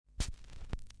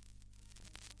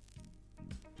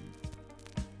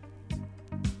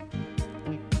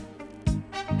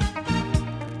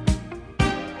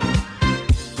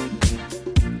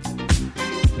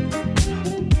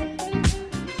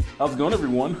How's it going,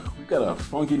 everyone? We've got a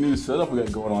funky new setup we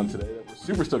got going on today that we're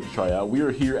super stoked to try out. We are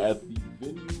here at the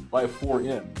Venue by 4M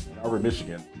in Arbor,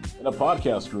 Michigan, in a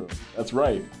podcast room. That's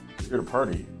right, we're here to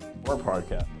party for our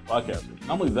podcast room.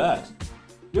 Not only that,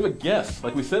 we have a guest,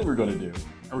 like we said we were going to do,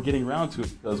 and we're getting around to it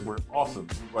because we're awesome.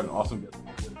 We've got an awesome guest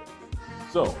with us.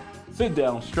 So, sit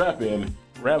down, strap in,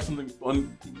 grab something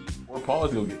fun to eat, or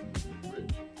pause, you'll get in the fridge.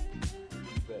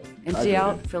 Empty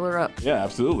out, fill her up. Yeah,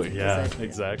 absolutely. Yeah,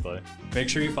 exactly. Make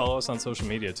sure you follow us on social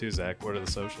media too, Zach. What are the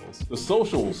socials? The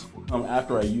socials will come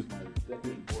after I use my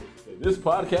executive voice to say, this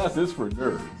podcast is for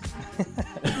nerds.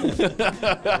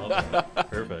 I love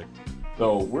that. Perfect.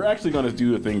 So we're actually going to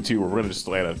do a thing too where we're going to just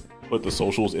kind of put the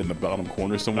socials in the bottom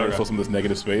corner somewhere, Okay. fill some of this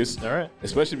negative space. All right.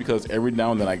 Especially because every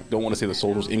now and then I don't want to say the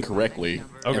socials incorrectly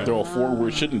Okay. and throw a forward where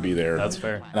it shouldn't be there. That's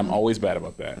fair. And I'm always bad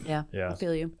about that. Yeah, Yeah. I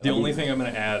feel you. The only thing I'm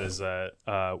going to add is that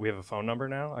we have a phone number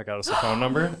now. I got us a phone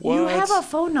number. You have a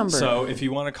phone number. So if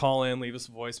you want to call in, leave us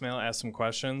a voicemail, ask some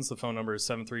questions. The phone number is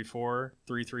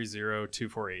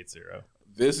 734-330-2480.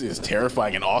 This is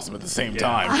terrifying and awesome at the same Yeah.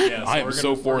 time. Yeah, I am we're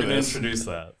so gonna- for we're gonna this. Introduce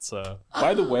that. So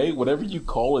By the way, whatever you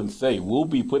call and say will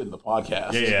be put in the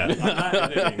podcast. yeah, I'm not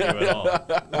editing you at all.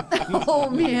 Oh,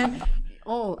 man.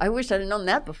 Oh, I wish I'd have known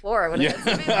that before. I would have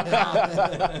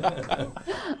had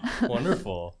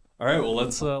Wonderful. All right, well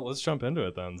let's jump into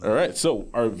it then. All right, so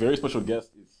our very special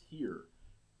guest is here.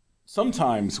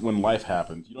 Sometimes when life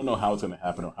happens, you don't know how it's going to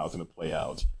happen or how it's going to play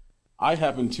out. I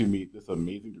happened to meet this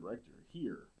amazing director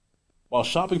here while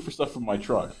shopping for stuff for my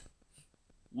truck,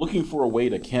 looking for a way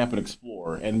to camp and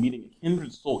explore, and meeting a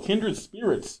kindred soul, kindred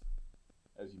spirits,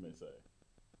 as you may say,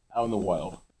 out in the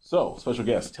wild. So, special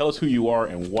guest, tell us who you are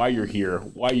and why you're here,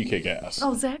 why you kick ass.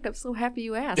 Oh, Zach, I'm so happy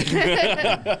you asked.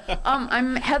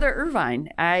 I'm Heather Irvine.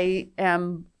 I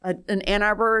am an Ann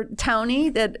Arbor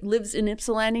townie that lives in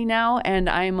Ypsilanti now, and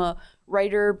I'm a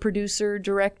writer, producer,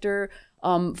 director,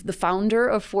 the founder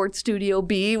of Fort Studio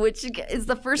B, which is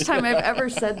the first time I've ever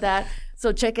said that.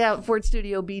 So check out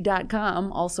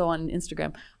fortstudiob.com, also on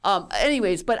Instagram.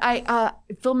 Anyways, but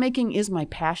filmmaking is my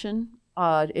passion.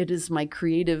 It is my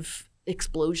creative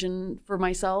explosion for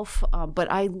myself, but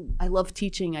I love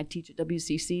teaching. I teach at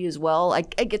WCC as well. I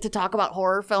get to talk about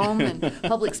horror film and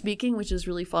public speaking, which is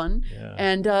really fun. Yeah.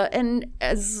 And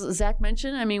as Zach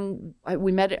mentioned, I mean,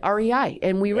 we met at REI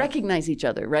and we recognize each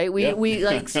other, right? We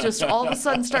like just all of a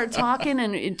sudden start talking,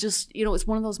 and it just, it's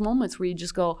one of those moments where you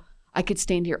just go, I could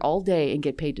stand here all day and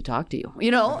get paid to talk to you.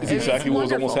 That's exactly what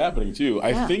was almost happening too. I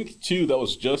Yeah. think too that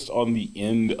was just on the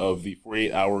end of the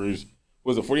 48 hours.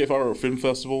 Was it 48-hour film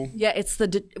festival? Yeah, it's the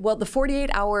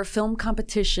 48-hour film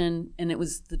competition, and it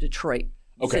was the Detroit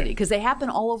city, because they happen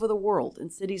all over the world, in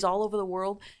cities all over the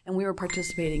world, and we were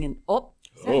participating in. Oh,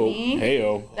 is that me?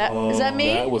 Hey-oh. Is that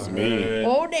me? That was me.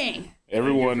 Oh, dang.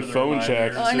 Everyone, for the phone reminder.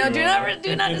 check. Oh, no, do not We're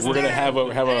disturb. gonna have a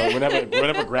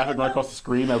graphic right across the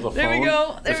scrin as a phone. There we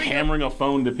go. There Just we go. hammering a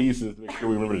phone to pieces to make sure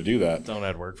we remember to do that. Don't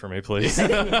add work for me, please.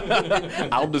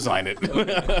 I'll design it.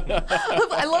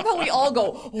 I love how we all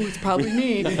go, oh, it's probably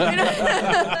me.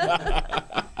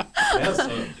 Yeah,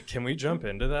 so can we jump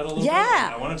into that a little Yeah.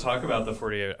 bit? I want to talk about the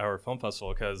 48-hour film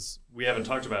festival because we haven't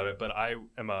talked about it, but I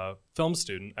am a film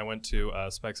student. I went to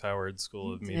Specs Howard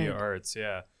School of Media Arts,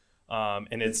 yeah.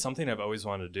 And it's something I've always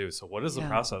wanted to do. So what is the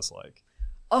process like?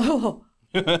 Oh,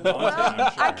 I'm sure.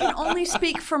 I can only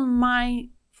speak from my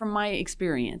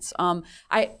experience.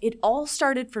 It all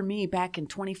started for me back in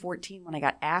 2014 when I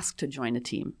got asked to join a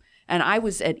team. And I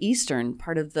was at Eastern,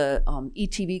 part of the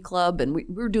ETV club, and we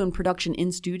were doing production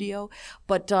in studio.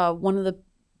 But one of the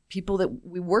people that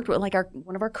we worked with, like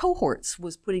one of our cohorts,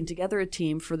 was putting together a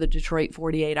team for the Detroit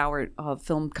 48-hour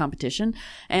film competition.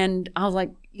 And I was like,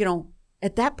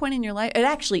 at that point in your life, and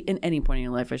actually in any point in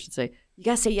your life, I should say, you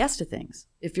got to say yes to things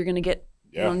if you're going to get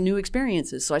new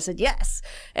experiences. So I said yes.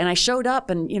 And I showed up,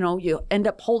 and, you end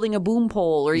up holding a boom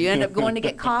pole, or you end up going to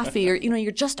get coffee, or,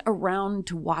 you're just around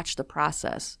to watch the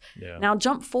process. Yeah. Now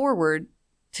jump forward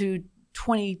to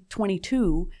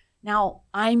 2022. Now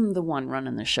I'm the one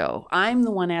running the show. I'm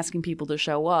the one asking people to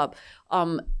show up.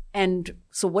 And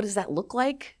so what does that look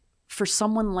like for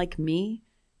someone like me?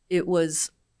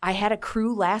 I had a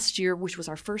crew last year, which was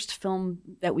our first film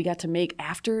that we got to make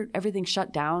after everything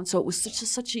shut down. So it was such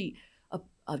a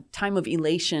time of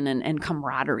elation and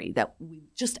camaraderie that we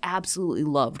just absolutely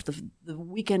loved. The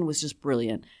weekend was just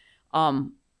brilliant.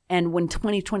 And when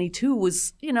 2022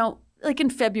 was, like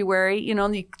in February,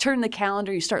 you turn the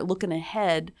calendar, you start looking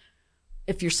ahead.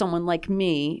 If you're someone like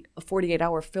me, a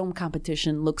 48-hour film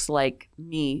competition looks like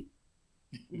me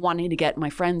wanting to get my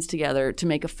friends together to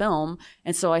make a film.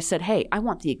 And so I said, hey, I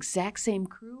want the exact same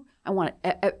crew. I want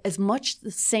as much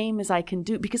the same as I can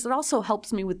do, because it also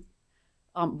helps me with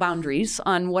boundaries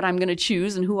on what I'm going to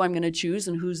choose and who I'm going to choose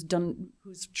and who's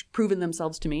proven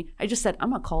themselves to me. I just said, I'm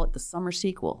going to call it the summer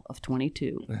sequel of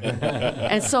 22.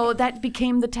 And so that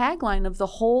became the tagline of the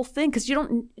whole thing. Because you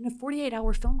don't, in a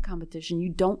 48-hour film competition, you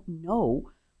don't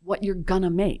know what you're going to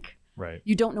make. Right.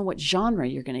 You don't know what genre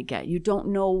you're going to get. You don't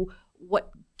know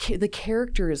what the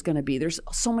character is going to be. There's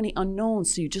so many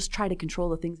unknowns. So you just try to control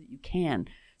the things that you can.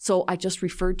 So I just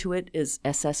referred to it as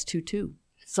SS22.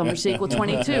 Summer Sequel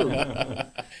 22,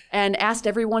 and asked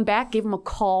everyone back, gave them a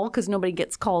call because nobody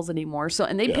gets calls anymore. So,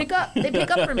 and they pick up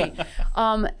for me,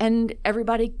 and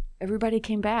everybody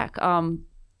came back,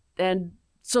 and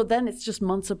so then it's just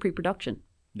months of pre-production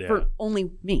for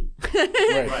only me.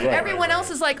 Everyone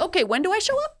else is like, okay, when do I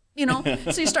show up?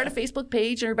 So you start a Facebook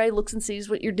page, and everybody looks and sees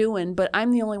what you're doing, but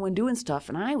I'm the only one doing stuff,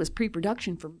 and I was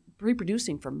pre-producing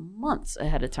for months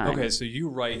ahead of time. Okay, so you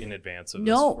write in advance of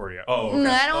no. this 40 hours. Oh, okay. No,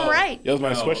 I don't write. That was my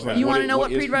next question. You want to know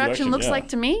what pre-production looks like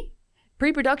to me?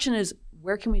 Pre-production is,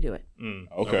 where can we do it?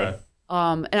 Okay.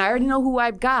 And I already know who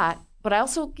I've got, but I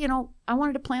also, I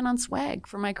wanted to plan on swag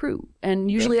for my crew. And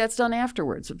usually that's done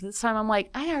afterwards. But this time I'm like,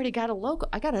 I already got a logo.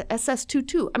 I got an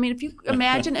SS22. I mean, if you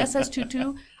imagine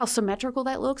SS22, how symmetrical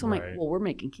that looks, I'm like, well, we're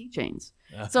making keychains.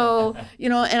 So,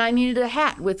 and I needed a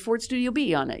hat with Ford Studio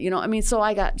B on it, so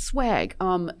I got swag.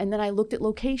 And then I looked at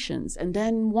locations. And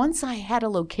then once I had a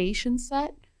location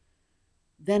set,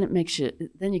 then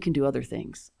then you can do other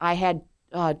things. I had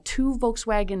 2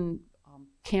 Volkswagen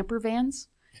camper vans.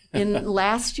 In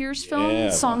last year's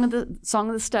film, Song of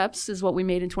the Steps is what we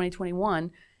made in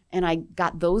 2021, and I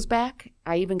got those back.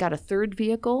 I even got a 3rd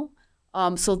vehicle.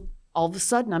 So all of a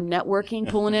sudden, I'm networking,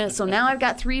 pulling in. So now I've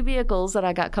got 3 vehicles that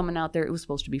I got coming out there. It was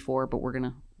supposed to be 4, but we're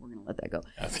gonna let that go.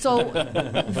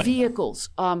 So vehicles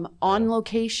on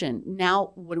location.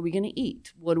 Now, what are we gonna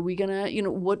eat? What are we gonna,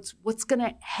 what's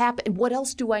gonna happen? What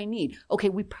else do I need? Okay,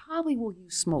 we probably will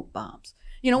use smoke bombs.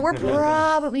 We're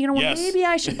probably, maybe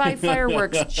I should buy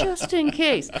fireworks just in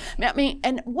case. I mean,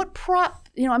 and what prop,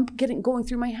 I'm going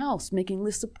through my house, making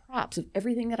lists of props of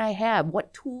everything that I have.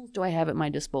 What tools do I have at my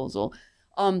disposal?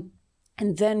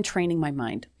 And then training my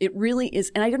mind. It really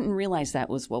is, and I didn't realize that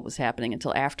was what was happening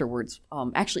until afterwards.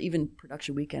 Actually, even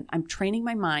production weekend, I'm training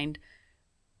my mind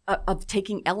of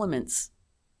taking elements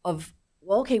of,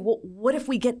 what if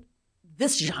we get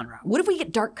this genre? What if we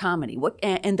get dark comedy?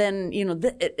 And then,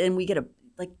 and we get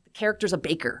the character's a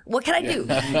baker. What can I do?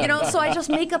 So I just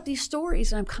make up these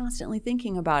stories, and I'm constantly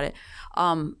thinking about it.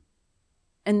 And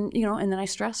then I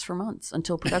stress for months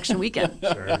until production weekend.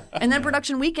 Sure. And then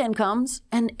production weekend comes,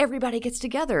 and everybody gets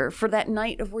together for that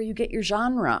night of where you get your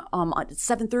genre at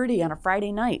 7:30 on a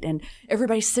Friday night, and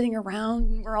everybody's sitting around,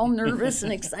 and we're all nervous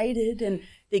and excited, and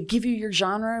they give you your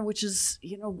genre, which is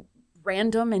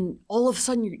random, and all of a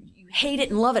sudden you hate it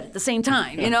and love it at the same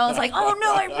time. It's like, oh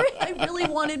no, I really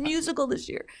wanted musical this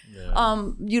year. Yeah.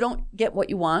 You don't get what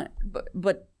you want,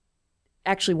 but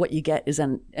actually what you get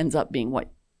ends up being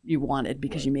what you wanted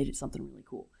because you made it something really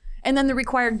cool. And then the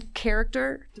required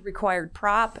character, the required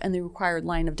prop, and the required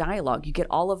line of dialogue. You get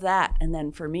all of that. And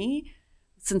then for me,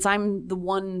 since I'm the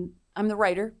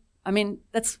writer. I mean,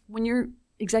 that's when you're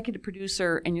executive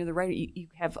producer and you're the writer, you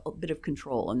have a bit of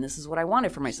control. And this is what I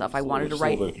wanted for myself. I wanted to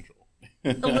write a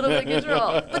little bit of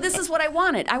control. But this is what I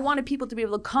wanted. I wanted people to be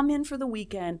able to come in for the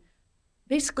weekend,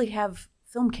 basically have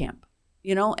film camp.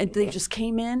 And they just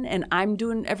came in, and I'm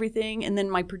doing everything, and then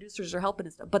my producers are helping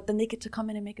and stuff. But then they get to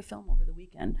come in and make a film over the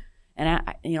weekend, and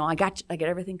I get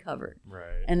everything covered.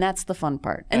 Right. And that's the fun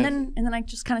part. And then I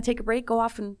just kind of take a break, go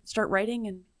off and start writing.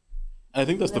 And I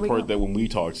think that's the part that when we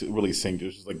talk, it really sinks.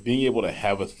 It's just like being able to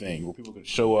have a thing where people can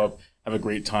show up, have a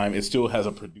great time. It still has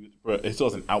it still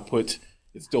has an output.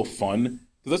 It's still fun.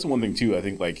 Because that's the one thing too. I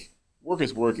think work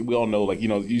is work. We all know,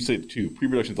 you said too,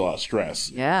 pre-production is a lot of stress.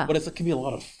 Yeah. But it can be a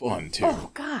lot of fun too. Oh,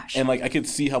 gosh. And I could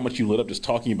see how much you lit up just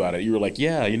talking about it. You were like,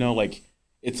 yeah,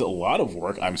 it's a lot of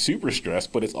work. I'm super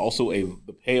stressed, but it's also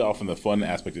the payoff and the fun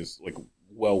aspect is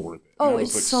well worth it. Oh,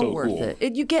 it's so worth cool.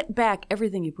 it. You get back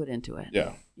everything you put into it.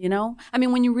 Yeah. I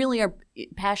mean, when you really are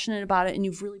passionate about it and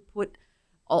you've really put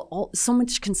so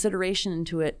much consideration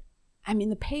into it, I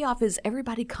mean, the payoff is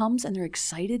everybody comes and they're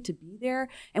excited to be there.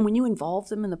 And when you involve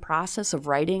them in the process of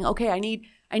writing, okay, I need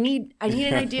an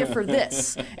idea for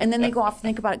this. And then they go off,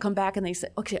 think about it, come back, and they say,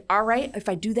 okay, all right, if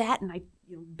I do that and I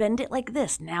bend it like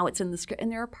this, now it's in the script,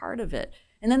 and they're a part of it.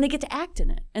 And then they get to act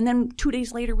in it. And then 2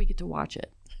 days later, we get to watch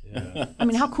it. Yeah. I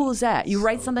mean, how cool is that? You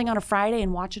write something on a Friday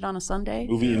and watch it on a Sunday?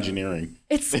 Movie engineering.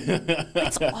 It's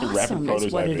awesome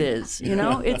is what it is.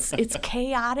 It's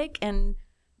chaotic and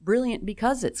brilliant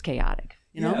because it's chaotic.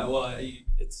 Yeah, well,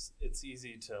 It's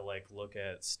easy to like look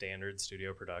at standard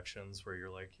studio productions where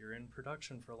you're in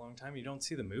production for a long time. You don't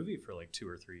see the movie for like 2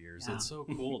 or 3 years. Yeah. It's so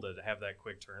cool to have that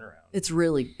quick turnaround. It's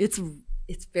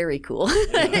very cool.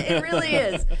 It really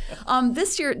is.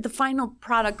 This year, the final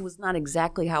product was not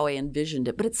exactly how I envisioned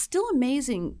it, but it's still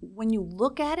amazing when you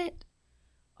look at it,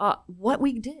 what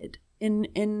we did. I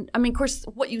mean, of course,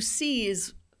 what you see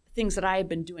is things that I had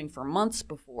been doing for months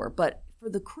before, but for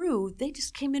the crew, they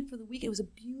just came in for the week. It was a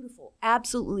beautiful,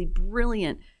 absolutely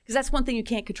brilliant, because that's one thing you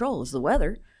can't control is the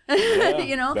weather.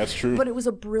 Yeah, that's true. But it was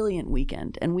a brilliant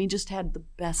weekend, and we just had the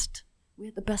best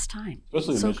time.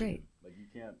 Especially so in great. Like you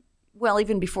can't. Well,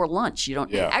 even before lunch, you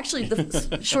don't. Yeah. Actually,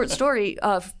 the short story,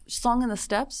 Song in the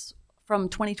Steps from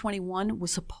 2021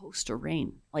 was supposed to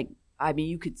rain. Like, I mean,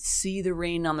 you could see the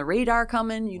rain on the radar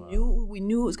coming. We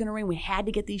knew it was going to rain. We had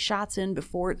to get these shots in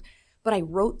before it. But I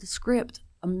wrote the script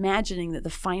imagining that the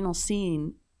final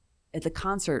scene at the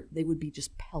concert, they would be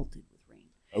just pelted with rain.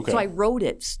 Okay. So I wrote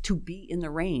it to be in the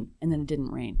rain, and then it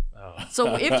didn't rain. Oh.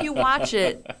 So if you watch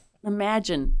it,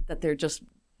 imagine that they're just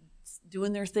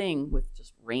doing their thing with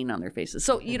just rain on their faces.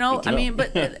 So, I mean,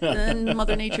 but then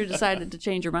Mother Nature decided to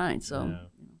change her mind. So, Yeah.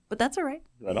 But that's all right.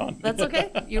 Right on. That's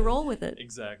okay. You roll with it.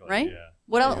 Exactly. Right? Yeah.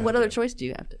 What else? What other choice do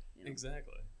you have to?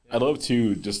 Exactly. I love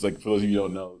to, just like for those of you who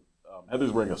don't know,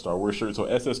 Heather's wearing a Star Wars shirt. So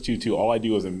SS22, all I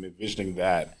do is envisioning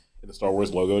that in the Star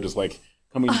Wars logo, just like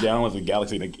coming down with the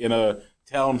galaxy in a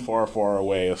town far, far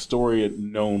away, a story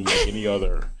known like any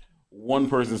other. One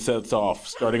person sets off,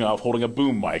 starting off holding a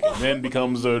boom mic, and then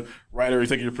becomes a writer,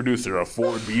 executive producer of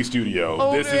Ford B Studio.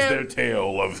 Oh, this man. is their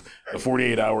tale of the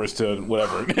 48 hours to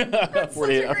whatever. That's such a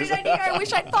great idea. I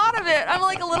wish I'd thought of it. I'm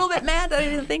like a little bit mad that I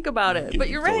didn't think about it. But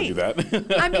you're right.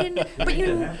 That. I mean, but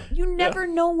you never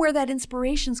know where that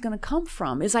inspiration's going to come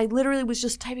from. Is I literally was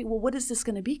just typing, well, what is this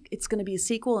going to be? It's going to be a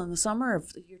sequel in the summer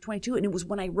of the year 22. And it was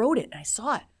when I wrote it and I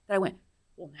saw it that I went,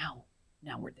 well,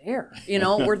 now we're there.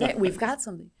 We're there. We've got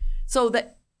something. So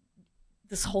that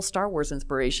this whole Star Wars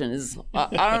inspiration is,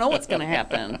 I don't know what's going to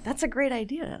happen. That's a great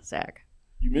idea, Zach.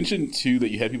 You mentioned too that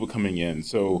you had people coming in.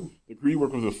 So the crew you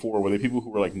worked with before, were they people who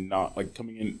were like not like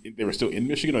coming in? They were still in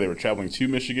Michigan, or they were traveling to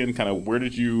Michigan. Kind of where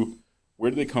did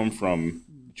they come from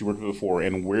that you worked with before,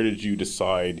 and where did you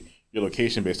decide your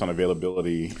location based on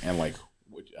availability and like?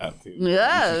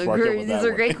 Yeah, these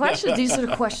are great questions. These are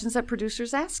the questions that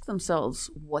producers ask themselves.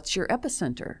 What's your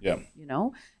epicenter? Yeah.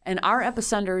 And our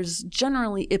epicenter is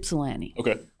generally Ypsilanti.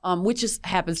 Okay. Which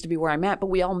happens to be where I'm at, but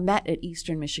we all met at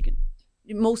Eastern Michigan.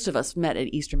 Most of us met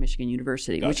at Eastern Michigan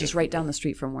University, Gotcha. which is right down the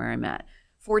street from where I'm at.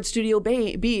 Ford Studio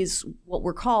B is what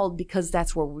we're called because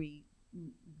that's where we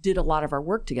did a lot of our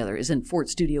work together, is in Ford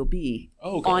Studio B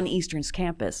on Eastern's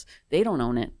campus. They don't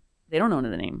own it. They don't own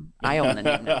the name. I own the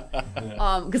name now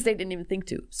because they didn't even think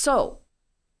to. So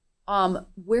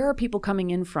where are people coming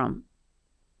in from?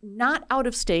 Not out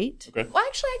of state. Okay. Well,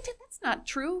 actually, that's not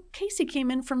true. Casey came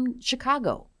in from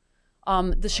Chicago,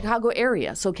 the Chicago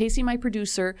area. So Casey, my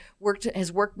producer,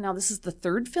 has worked. Now this is the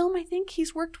third film I think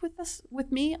he's worked with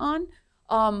me on.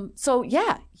 So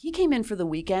yeah, he came in for the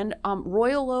weekend.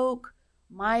 Royal Oak,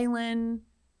 Milan,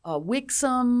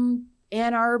 Wixom,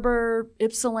 Ann Arbor,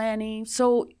 Ypsilanti.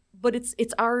 So, but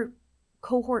it's our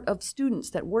cohort of students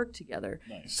that work together.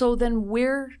 Nice. So then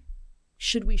where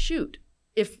should we shoot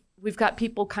if we've got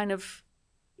people kind of,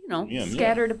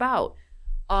 scattered about?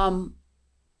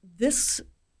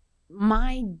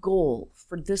 My goal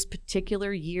for this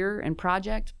particular year and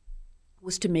project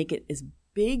was to make it as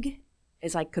big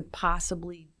as I could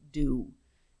possibly do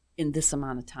in this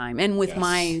amount of time and with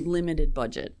my limited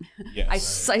budget.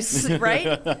 Yes.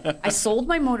 I sold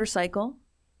my motorcycle.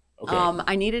 Okay.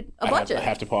 I needed a budget. I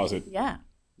have to pause it. Yeah.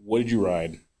 What did you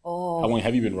ride? Oh. How long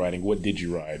have you been riding? What did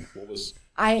you ride? What was...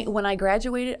 When I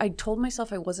graduated, I told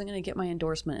myself I wasn't going to get my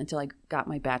endorsement until I got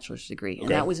my bachelor's degree. Okay.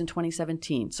 And that was in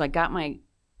 2017. So I got my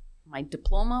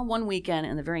diploma one weekend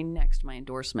and the very next my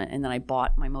endorsement. And then I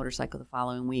bought my motorcycle the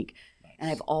following week. Nice.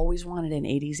 And I've always wanted an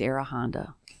 80s era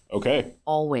Honda. Okay.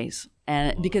 Always.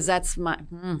 And because that's my...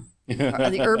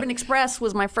 the Urban Express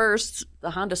was my first.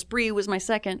 The Honda Spree was my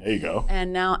second. There you go.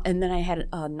 And then I had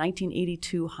a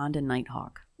 1982 Honda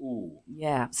Nighthawk. Ooh.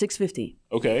 Yeah, 650.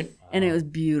 Okay. And it was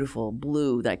beautiful,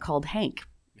 blue, that I called Hank,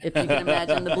 if you can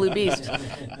imagine the blue beast,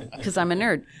 because I'm a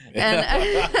nerd.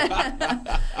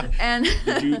 And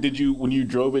did you when you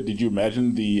drove it, did you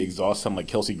imagine the exhaust sound like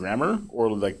Kelsey Grammer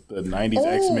or like the 90s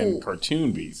X-Men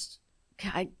cartoon beast?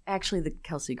 Actually, the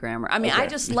Kelsey Grammer. I mean, Okay. I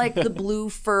just like the blue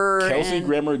fur. Kelsey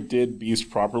Grammer did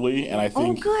Beast properly, and I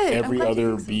think good. every I'm glad other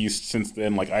you think so. Beast since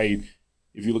then, like I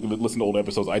if you listen to old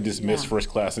episodes, I dismissed First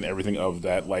Class and everything of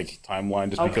that like timeline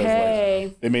just because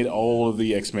like they made all of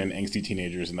the X-Men angsty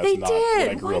teenagers, and that's not what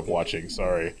I grew up watching.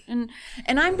 Sorry. And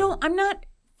I'm not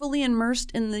fully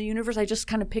immersed in the universe. I just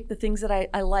kind of pick the things that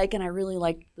I like, and I really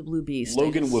like the Blue Beast.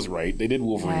 Logan was right. They did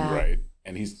Wolverine right.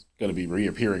 And he's going to be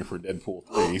reappearing for Deadpool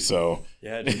 3, so...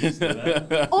 Yeah, did you see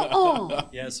that?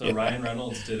 Yeah, so Ryan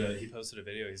Reynolds he posted a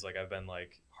video. He's like, I've been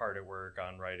like hard at work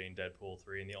on writing Deadpool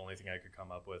 3, and the only thing I could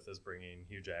come up with is bringing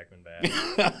Hugh Jackman back.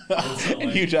 And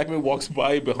Hugh Jackman walks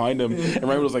by behind him, and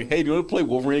Ryan was like, hey, do you want to play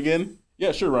Wolverine again?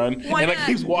 Yeah, sure, Ryan. Why and not?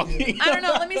 keeps walking. I don't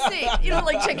know. Let me see.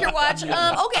 Like check your watch. Okay.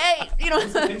 I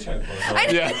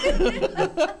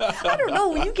don't know.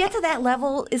 When you get to that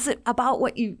level, is it about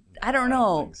what you? I don't know.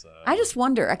 I don't think so. I just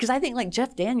wonder because I think like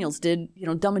Jeff Daniels did,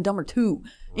 Dumb and Dumber 2.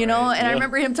 And I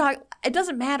remember him talk. It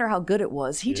doesn't matter how good it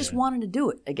was. He just wanted to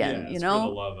do it again. It's for the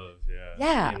love of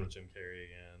being with Jim Carrey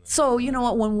again. So you know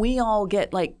what? When we all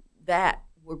get like that,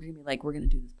 we're gonna be like, we're gonna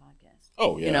do this.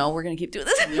 Oh yeah, we're gonna keep doing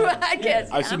this podcast.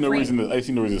 I see no reason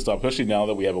to stop, especially now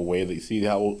that we have a way that you see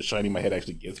how shiny my head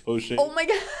actually gets post shave. Oh my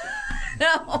god!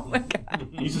 Oh my god!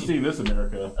 You used to see this,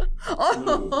 America.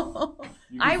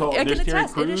 I can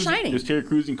attest. It is shiny. There's Terry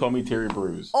Crews. You can call me Terry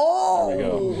Bruise.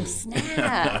 Oh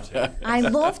snap! I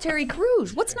love Terry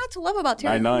Crews. What's not to love about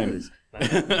Terry Crews?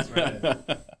 9-9. That's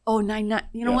right. Oh, 9-9.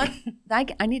 You know what?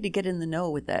 I need to get in the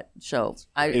know with that show.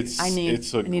 I need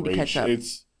to catch up.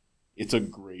 It's a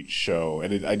great show,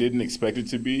 and I didn't expect it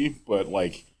to be, but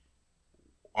like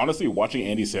honestly, watching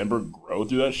Andy Samberg grow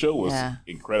through that show was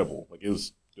incredible. Like it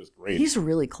was just great. He's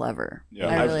really clever. Yeah,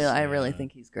 I really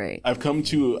think he's great. I've come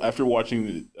to after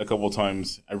watching a couple of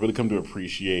times, I really come to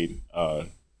appreciate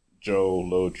Joe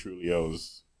Lo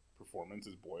Truglio's performance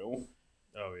as Boyle.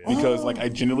 Oh yeah, because like I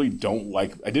didn't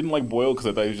like Boyle because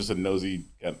I thought he was just a nosy,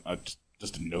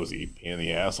 just a nosy pain in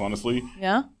the ass, honestly.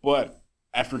 Yeah, but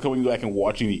after coming back and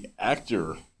watching the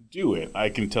actor do it, I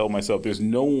can tell myself there's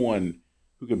no one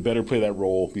who could better play that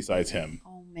role besides him.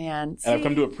 Oh, man. And I've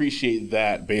come to appreciate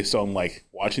that based on, like,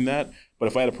 watching that. But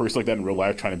if I had a person like that in real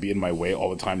life trying to be in my way all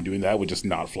the time doing that, it would just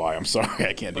not fly. I'm sorry,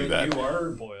 I can't do that. But you are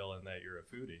Boyle in that you're a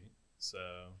foodie, so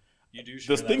you do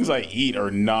share the things I eat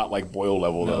are not like Boyle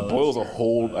level, though. Boyle's a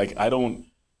whole, like, I don't...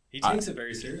 He takes it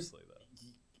very seriously, though.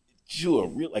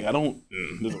 I don't.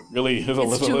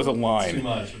 There's a line. Too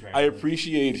much. I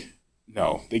appreciate.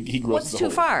 No, he grows. What's too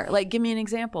far? Like, give me an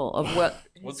example of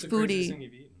what's the foodie craziest thing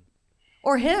you've eaten?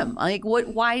 Or him? Like, what?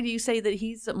 Why do you say that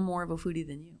he's more of a foodie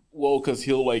than you? Well, because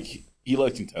he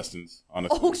likes intestines.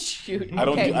 Honestly. Oh shoot! I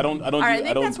don't. Okay. I don't. All right,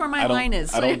 I think that's where my line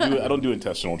is. I don't do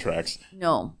intestinal tracts.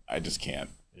 No. I just can't.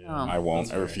 Yeah. I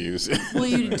won't. I refuse. Will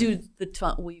you do the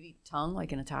tongue? Will you eat tongue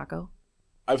like in a taco?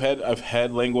 I've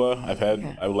had lengua. I've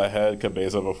had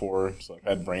cabeza before. So I've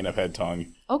had brain. I've had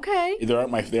tongue. Okay. They aren't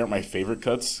my favorite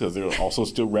cuts because they're also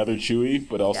still rather chewy,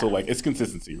 but also like it's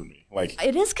consistency for me. Like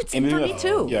it is consistent for me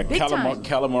too. Yeah, big time.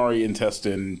 Calamari,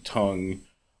 intestine, tongue,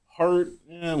 heart,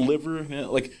 liver,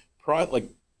 like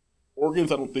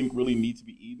organs. I don't think really need to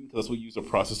be eaten because that's what you use to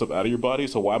process stuff out of your body.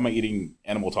 So why am I eating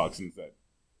animal toxins that?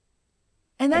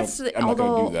 And that's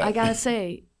although I gotta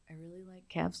say I really like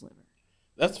calf's liver.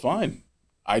 That's fine.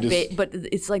 But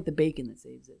it's like the bacon that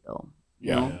saves it, though.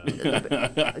 Yeah.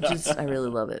 I really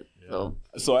love it. Yeah.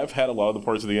 So I've had a lot of the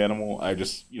parts of the animal. I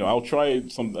just, I'll try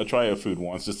a food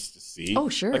once just to see. Oh,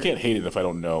 sure. I can't hate it if I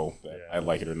don't know that I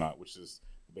like it or not, which is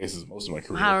the basis of most of my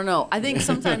career. I don't know. I think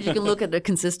sometimes you can look at the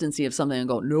consistency of something and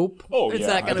go, nope. Oh, it's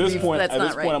not going to be. That's at not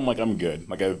this right. point, I'm like, I'm good.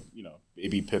 Like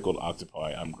baby pickled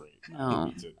octopi, I'm great.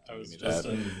 No. I was just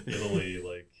in Italy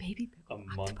a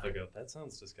month ago. That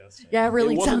sounds disgusting. Yeah, it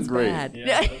really sounds great. Bad.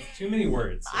 Yeah, that's too many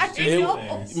words.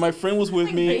 My friend was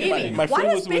with me. My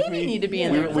friend was with me. Why does baby need to be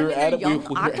in there? We were at a young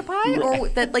octopi, or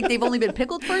that they've only been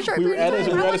pickled for a short period of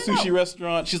time? We were at a sushi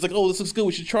restaurant. She's like, "Oh, this looks good.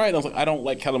 We should try it." And I was like, "I don't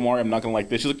like calamari. I'm not gonna like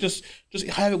this." She's like, "Just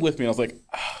have it with me." And I was like,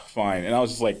 "Fine." And I was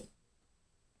just like,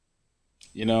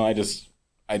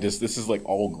 this is like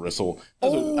all gristle. I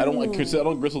don't like gristle. I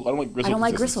don't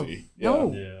like gristle. Yeah.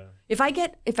 No. Yeah. If I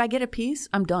get a piece,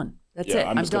 I'm done. That's it.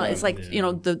 I'm done. It's like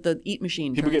the eat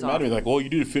machine. People get mad at me like, "Well, you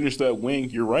didn't finish that wing."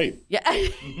 You're right. Yeah.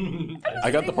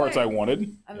 I got the parts I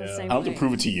wanted. I'm the same I don't have to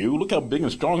prove it to you. Look how big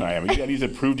and strong I am. I need to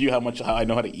prove to you how I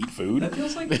know how to eat food. That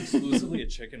feels like exclusively a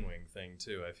chicken wing thing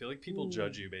too. I feel like people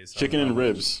judge you based on chicken and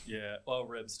ribs. Yeah. Well,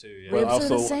 ribs too. Yeah. Ribs are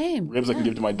the same. Ribs I can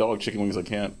give to my dog. Chicken wings I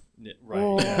can't. Yeah, right.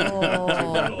 Oh.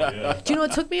 Yeah. Do you know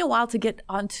it took me a while to get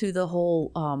onto the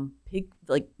whole pig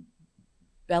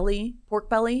pork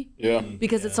belly? Yeah.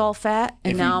 Because it's all fat,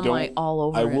 and now I'm like all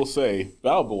over it. I will say,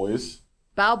 Bow Boys,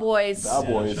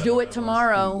 do it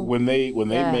tomorrow. When they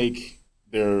make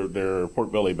their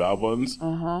pork belly bao buns,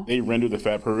 they render the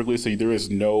fat perfectly, so there is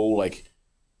no like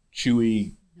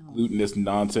chewy, glutinous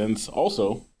nonsense.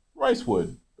 Also,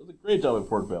 Ricewood does a great job at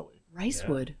pork belly.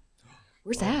 Ricewood,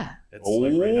 where's that? It's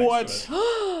like right next to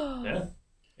What? it. Yeah.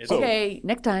 It's Okay,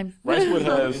 next time. Ricewood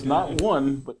has not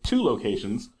one but 2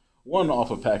 locations. One off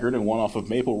of Packard and one off of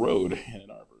Maple Road in Ann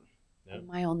Arbor. In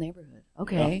my own neighborhood.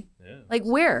 Okay. Yeah. Like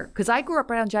where? Because I grew up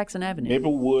right on Jackson Avenue.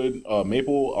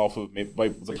 Maple off of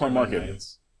the Plum Market.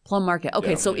 Plum Market.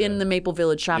 Okay, Yeah. so in the Maple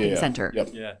Village Shopping Center, Yep.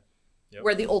 Yeah. Yep.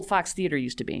 where the old Fox Theater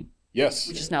used to be, Yes.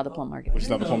 which is now the Plum Market. Which is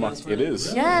not the Plum Market. It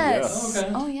is. Yes. Oh,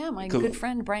 okay. Oh yeah, my 'Cause- good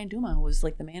friend Brian Duma was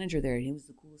like the manager there. He was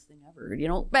the coolest thing ever. You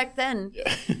know, back then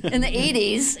Yeah. in the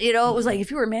 '80s, you know, it was like if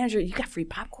you were a manager, you got free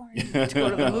popcorn to go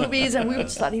to the movies, and we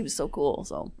just thought he was so cool.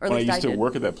 So, or at When I least used to did.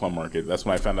 work at that Plum Market, that's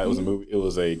when I found out it was a movie. It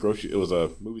was a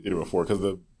movie theater before, because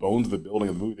the bones of the building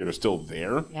of the movie theater are still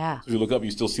there. Yeah. So if you look up,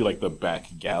 you still see like the back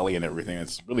galley and everything.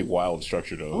 It's really wild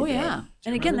structure to Oh look at. yeah, Do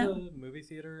and you again, remember that the movie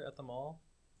theater at the mall?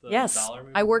 The yes, dollar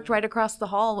movie I worked theater? right across the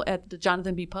hall at the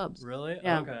Jonathan B. Pubs. Really?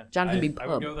 Yeah. Okay. Jonathan B. I Pub.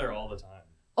 would go there all the time.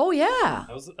 Oh yeah.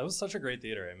 That was such a great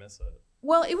theater. I miss it.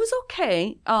 Well, it was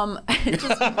okay.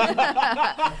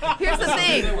 Here's the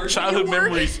thing. Childhood You work-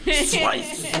 memories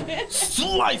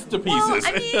sliced to pieces. Well,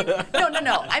 I mean,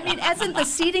 no. I mean, as in the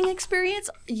seating experience,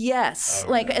 yes.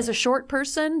 Okay. Like as a short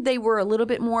person, they were a little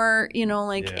bit more, you know,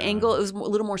 like Yeah. angle. It was a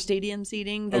little more stadium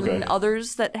seating than Okay.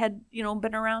 others that had, you know,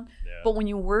 been around. Yeah. But when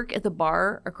you work at the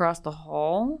bar across the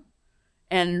hall,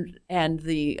 and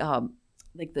the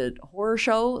like the horror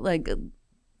show, like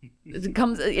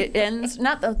it ends.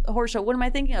 Not the horror show. What am I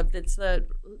thinking of? It's the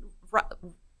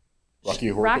Rocky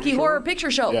Horror Rocky Picture Horror Show?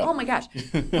 Picture Show. Yeah. Oh my gosh.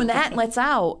 When that lets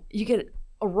out, you get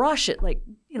a rush at like,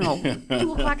 you know,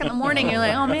 2:00 in the morning. You're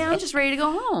like, oh man, I'm just ready to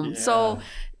go home. Yeah. So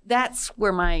that's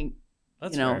where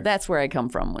That's you know, fair. that's where I come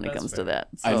from when it That's comes to fair. that.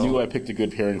 I So- knew I picked a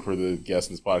good pairing for the guest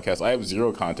in this podcast. I have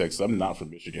zero context. I'm not from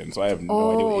Michigan, so I have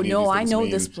no idea what Oh any no, of these I things know mean.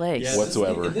 this place. Yeah,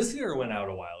 whatsoever. This theater went out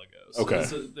a while ago. So Okay.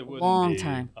 it wouldn't Long be,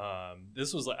 time.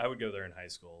 This was like, I would go there in high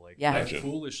school. Like Yeah. I Gotcha.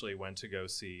 foolishly went to go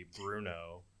see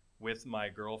Bruno with my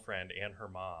girlfriend and her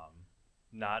mom,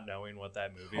 not knowing what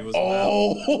that movie was about.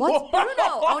 Oh, What's Bruno?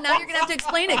 Oh, now you're gonna have to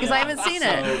explain it because I haven't seen it.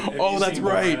 have Oh, you that's seen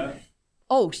right. Borat?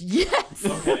 Oh yes.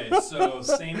 Okay, so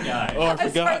same guy. Oh, I I'm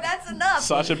sorry, forgot. that's enough.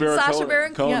 Sacha Baron Sacha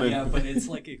Baron Cohen. Yeah, but it's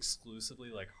like exclusively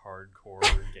like hardcore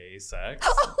gay sex.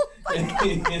 Oh,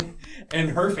 and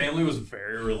her family was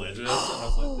very religious, and I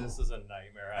was like, "This is a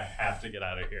nightmare. I have to get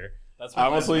out of here." That's what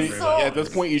Honestly, my So- at this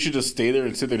point, you should just stay there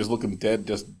and sit there, just looking dead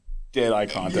eye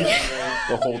contact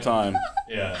the whole time.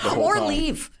 yeah. The whole Or time.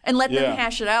 leave and let them Yeah.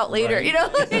 hash it out later. Right. You know,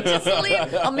 just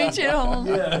leave. I'll meet you at home.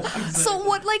 Yeah. So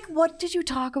what did you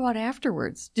talk about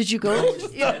afterwards? Did you go?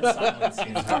 Dead silence the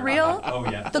entire For real? time. Oh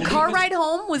yeah. The car ride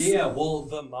home was. Yeah. Well,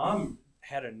 the mom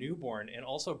had a newborn and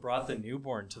also brought the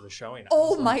newborn to the showing.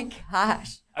 Oh my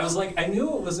gosh. I was like, I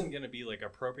knew it wasn't going to be like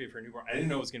appropriate for a newborn. I didn't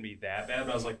know it was going to be that bad,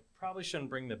 but I was like, probably shouldn't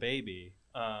bring the baby.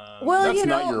 Well, That's you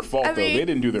know, not your fault, I though. mean, They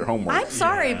didn't do their homework. I'm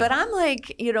sorry, Yeah. but I'm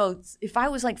like, you know, if I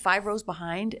was like 5 rows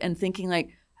behind and thinking like,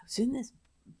 I was in this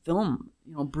film,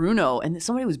 you know, Bruno, and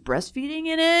somebody was breastfeeding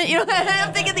in it, you know,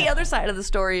 I'm thinking the other side of the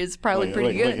story is probably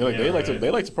pretty good. They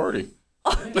like to party.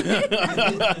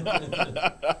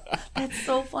 That's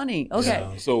so funny. Okay.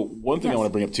 Yeah. So one thing I Yes. want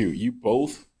to bring up too, you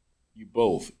both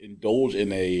indulge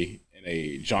in a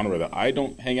genre that I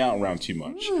don't hang out around too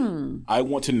much. I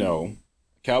want to know,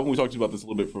 Calvin, we talked about this a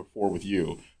little bit before with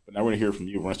you, but now we're going to hear from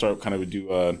you. We're going to start kind of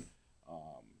do a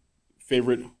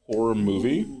favorite horror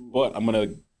movie, but I'm going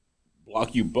to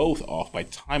block you both off by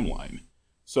timeline.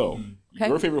 So Okay.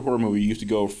 your favorite horror movie used to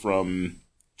go from,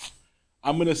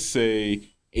 I'm going to say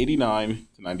 89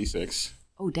 to 96.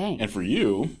 Oh, dang. And for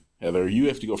you, Heather, you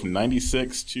have to go from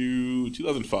 96 to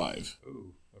 2005.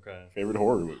 Ooh, okay. Favorite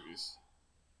horror movies.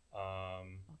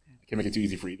 Um, I can't make it too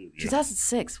easy for either of you.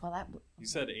 2006. Well, that. you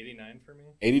said 89 for me?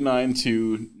 89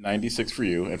 to 96 for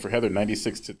you, and for Heather,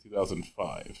 96 to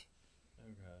 2005. Okay.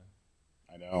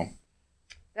 I know.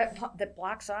 That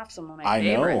blocks off some of my I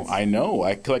favorites. know.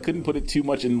 I couldn't put it too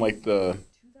much in like the.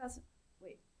 2000.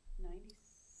 Wait,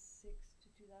 96 to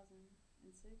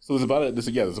 2006. So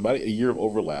there's about a year of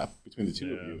overlap between the two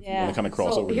of you. If you want to kind of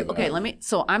cross So, over. here- to okay, that.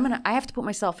 So I have to put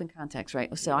myself in context,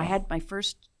 right? So I had my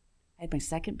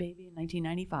second baby in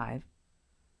 1995.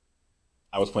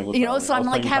 I was playing with. You know, Power so I'm, I was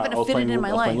like, playing having to I was fit it playing in with- my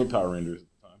I was playing life. with Power Rangers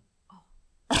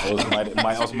at the time.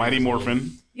 I was Mighty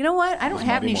Morphin. You know what? I don't was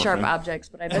have Mighty any sharp Morphin. objects,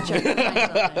 but I bet you I can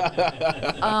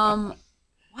find something.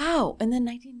 Wow. And then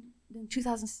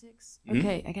 2006. Mm-hmm.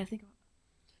 Okay, I gotta think about.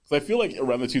 So I feel like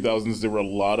around the 2000s there were a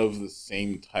lot of the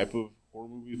same type of horror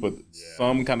movies, but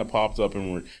some kind of popped up,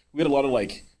 and we had a lot of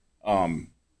like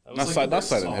That was Not the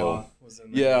Silent Hill. was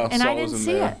in there. Yeah, And Saw I was didn't in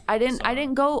see there. it. I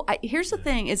didn't go. Here's the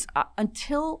thing: is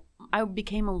until I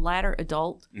became a latter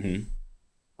adult, Mhm.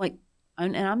 like,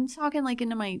 and I'm talking like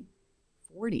into my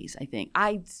 40s. I think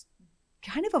I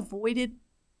kind of avoided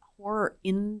horror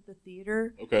in the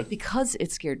theater Okay, because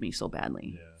it scared me so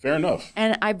badly. Yeah. fair enough.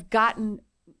 And I've gotten,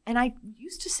 and I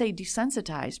used to say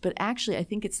desensitized, but actually I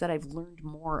think it's that I've learned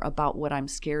more about what I'm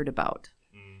scared about.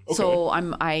 Mm. Okay. So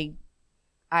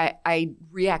I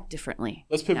react differently.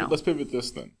 Let's pivot. now. Let's pivot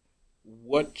this then.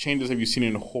 What changes have you seen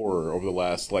in horror over the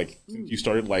last, since you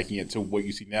started liking it to what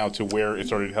you see now, to where it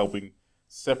started helping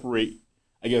separate,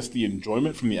 I guess, the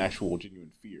enjoyment from the actual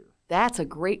genuine fear? That's a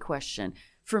great question.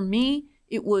 For me,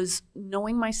 it was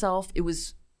knowing myself. It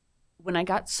was when I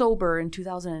got sober in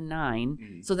 2009.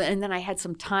 Mhm. And then I had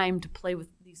some time to play with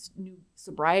these new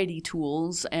sobriety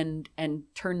tools and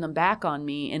turn them back on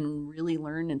me and really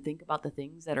learn and think about the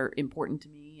things that are important to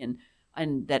me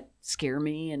and that scare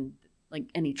me and like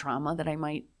any trauma that I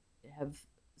might have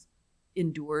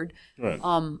endured. Right.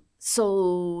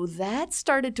 So that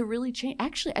started to really change.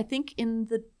 Actually, I think in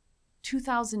the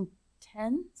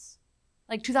 2010s,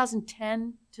 like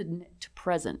 2010 to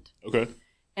present. Okay.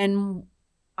 And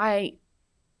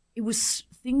it was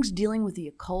things dealing with the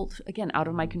occult, again, out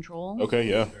of my control. Okay.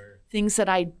 Yeah. Sure. Things that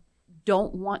I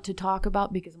don't want to talk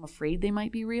about because I'm afraid they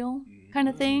might be real, kind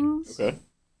of things. Okay.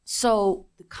 So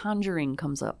The Conjuring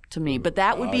comes up to me, but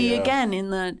that would be yeah. again in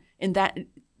that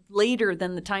later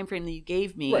than the time frame that you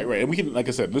gave me. Right. Right. And we can, like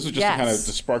I said, this is just to kind of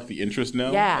to spark the interest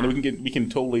now. Yeah. And then we can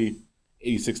totally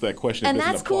 86 that question. And it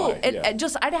doesn't that's cool.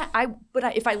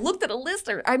 apply. If I looked at a list,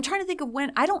 I'm trying to think of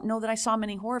when. I don't know that I saw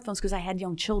many horror films because I had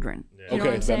young children. Yeah. You know what Okay,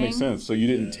 I'm that saying? makes sense. So you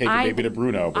didn't take a baby to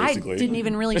Bruno, basically. I didn't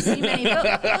even really see many.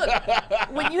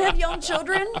 Look, when you have young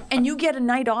children and you get a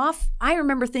night off, I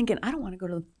remember thinking, I don't want to go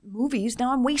to the movies.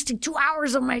 Now I'm wasting 2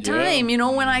 hours of my time, when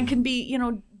I can be,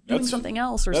 doing something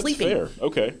else or That's sleeping. fair.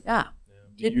 Okay. Yeah.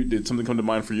 Did something come to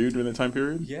mind for you during that time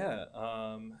period? Yeah.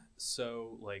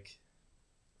 So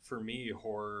for me,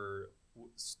 horror,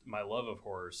 my love of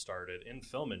horror started in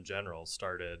film in general. It's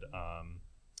not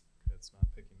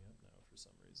picking me up now for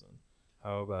some reason.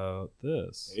 How about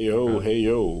this? Hey yo, Okay. hey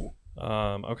yo.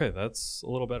 Okay, that's a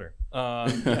little better.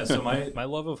 Yeah, so my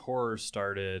love of horror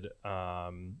started.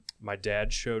 My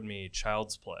dad showed me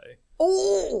Child's Play.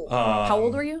 Oh, how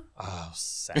old were you?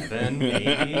 7,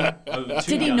 maybe.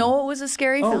 Did he know it was a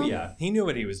scary Oh film? yeah, he knew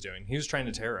what he was doing. He was trying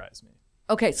to terrorize me.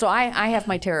 Okay, so I have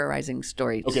my terrorizing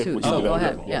story Okay, too. we can So do go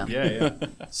that. ahead. Yeah. Yeah.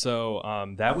 So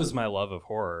that was my love of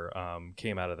horror.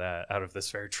 Came out of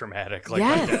this very traumatic, my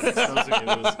Yes. dad exposed me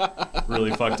to this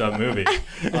really fucked up movie.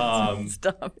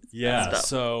 Stuff. Yeah. Stuff.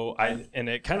 So and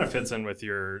it kind of fits in with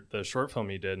the short film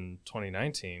you did in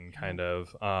 2019, kind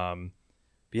of.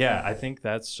 Yeah, I think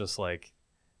that's just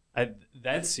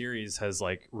that series has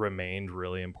remained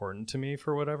really important to me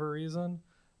for whatever reason.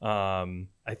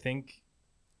 I think.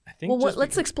 Well, just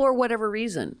let's explore whatever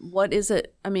reason. What is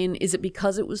it? I mean, is it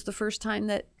because it was the first time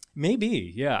that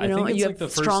maybe? Yeah, I you think it's have the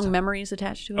first strong memories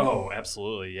attached to it? Oh,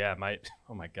 absolutely. Yeah.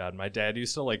 Oh my God. My dad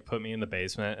used to put me in the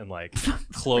basement and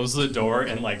close the door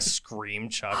and scream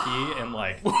Chucky and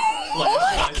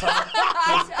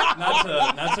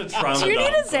not to trauma. Do you need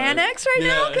a dump, but- Xanax right now?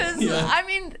 Yeah, Because yeah. I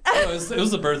mean, It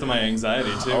was the birth of my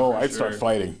anxiety too. Oh, for I'd sure. start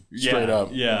fighting straight up.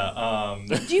 Yeah.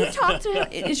 do you talk to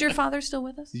him? Is your father still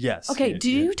with us? Yes. Okay. yeah,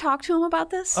 Do yeah. you talk to him about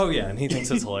this? Oh yeah, and he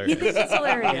thinks it's hilarious. He thinks it's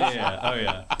hilarious. Yeah. Oh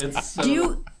yeah. It's so... Do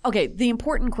you? Okay. The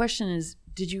important question is,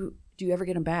 do you ever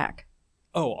get him back?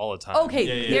 Oh, all the time. Okay,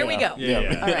 Yeah, yeah, there yeah. we go.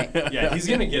 Yeah. All right. Yeah, he's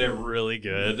gonna get it really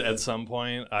good at some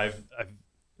point. I've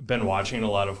been watching a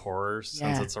lot of horror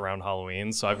since Yeah. it's around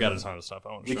Halloween, so I've got a ton of stuff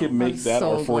I want to We show could him. make I'm that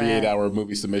so our 48-hour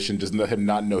movie submission, just let him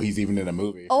not know he's even in a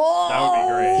movie. Oh, That would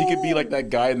be great. He could be like that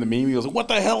guy in the meme. He goes, "What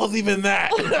the hell is even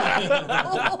that?"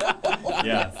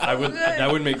 Yeah, I would.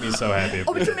 That would make me so happy. If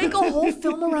Oh, but to make a whole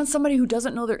film around somebody who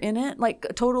doesn't know they're in it, like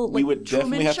a total we like would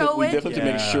Truman definitely have to. Show We it. definitely have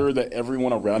to make Yeah. sure that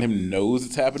everyone around him knows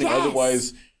it's happening. Yes.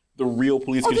 Otherwise, the real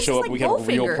police can this show is up. like We have a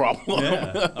real Bowfinger. problem.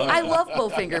 yeah. I love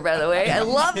Bowfinger, by the way. I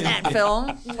love that film.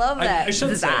 Love that. I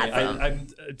should say, that film. I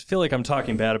feel like I'm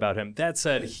talking bad about him. That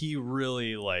said, he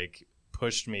really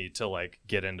pushed me to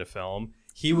get into film.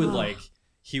 He would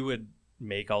he would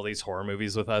make all these horror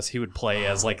movies with us. He would play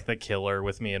as the killer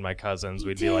with me and my cousins.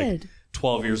 We'd be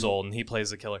 12 years old and he plays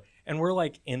the killer. And we're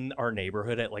in our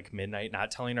neighborhood at midnight,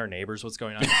 not telling our neighbors what's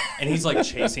going on. And he's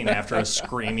chasing after us,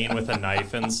 screaming with a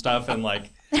knife and stuff. And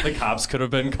the cops could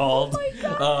have been called. Oh my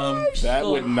gosh. That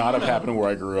would not have happened where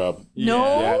I grew up.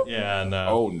 No? Yeah, no.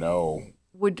 Oh no.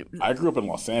 I grew up in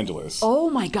Los Angeles. Oh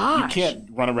my gosh! You can't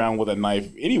run around with a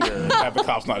knife anywhere and have the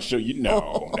cops not show you.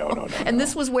 No. And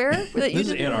this was where? This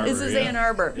is Ann Arbor. This is Ann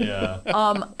Arbor. Yeah.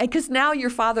 Because now your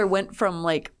father went from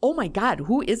like, oh my God,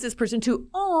 who is this person? To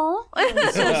oh,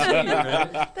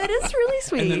 that is really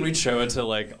sweet. And then we'd show it to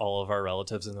like all of our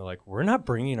relatives, and they're like, "We're not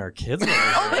bringing our kids over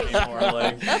here anymore."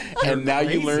 Like, and now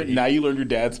you learn. Now you learned your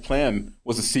dad's plan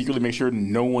was to secretly make sure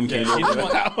no one came over the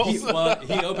house.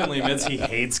 He openly admits he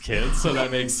hates kids, so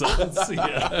that makes sense.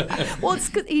 Yeah. Well, it's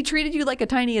because he treated you like a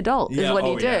tiny adult, is what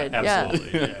he did.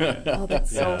 Absolutely. Yeah. Oh,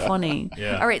 that's so funny.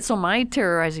 Yeah. All right, so my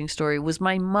terrorizing story was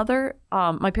my mother.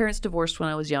 My parents divorced when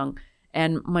I was young,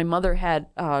 and my mother had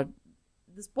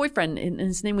this boyfriend, and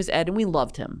his name was Ed, and we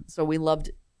loved him. So we loved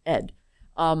Ed,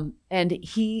 and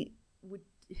he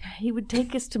would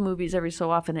take us to movies every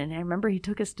so often. And I remember he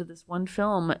took us to this one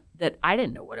film that I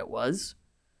didn't know what it was,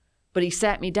 but he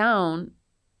sat me down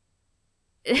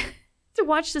to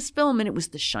watch this film, and it was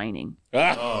The Shining.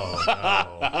 Oh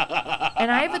no. And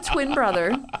I have a twin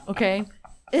brother, okay?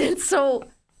 And so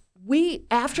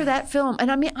after that film,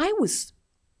 and I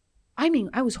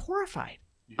was horrified.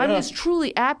 Yeah. I was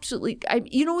truly, absolutely,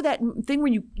 you know that thing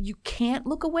where you can't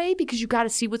look away because you got to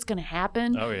see what's going to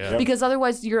happen? Oh, yeah. Because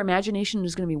otherwise your imagination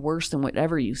is going to be worse than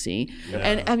whatever you see.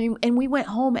 Yeah. And we went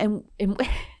home, and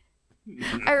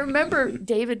I remember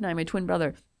David and I, my twin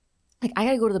brother, like, I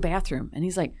got to go to the bathroom. And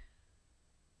he's like,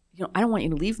 I don't want you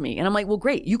to leave me. And I'm like, well,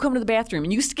 great. You come to the bathroom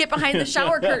and you skip behind the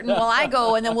shower curtain while I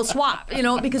go, and then we'll swap,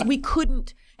 because we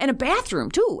couldn't. And a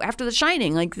bathroom, too, after The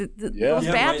Shining. Like, those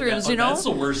bathrooms, That's the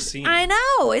worst scene. I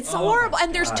know. It's horrible.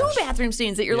 And there's two bathroom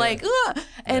scenes that you're like, ugh.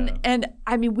 And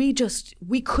I mean, we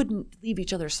couldn't leave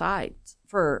each other's sides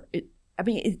for,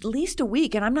 at least a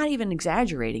week. And I'm not even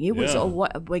exaggerating. It was,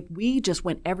 like, we just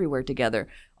went everywhere together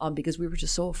because we were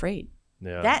just so afraid.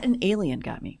 Yeah. That and Alien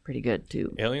got me pretty good,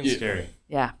 too. Alien's scary.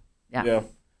 Yeah.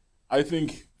 I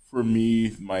think for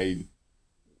me, my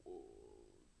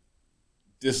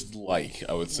dislike,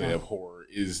 I would say, of horror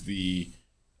is the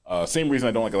same reason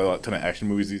I don't like a ton of action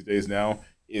movies these days now,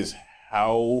 is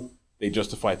how they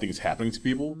justify things happening to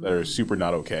people that are super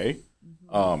not okay.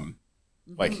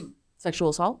 Like sexual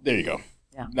assault? There you go.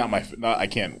 Yeah. I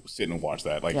can't sit and watch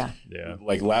that. Like,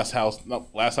 like Last House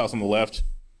on the Left,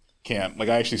 can't. Like,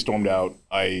 I actually stormed out.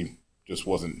 I just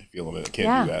wasn't feeling it. I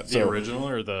can't do that. The original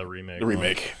or the remake? The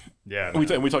remake. Yeah. We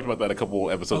talked about that a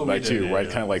couple episodes back too, where I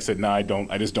kind of like said,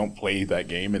 I just don't play that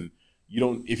game. And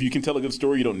if you can tell a good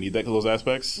story, you don't need those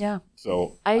aspects. Yeah.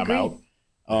 So I agree. I'm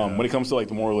out. When it comes to like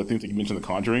the more things that you mentioned, The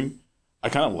Conjuring, I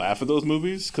kind of laugh at those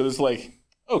movies because it's like,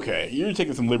 okay, you're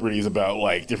taking some liberties about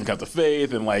like different kinds of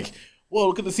faith and like, whoa,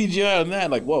 look at the CGI on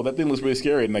that. Like, whoa, that thing looks really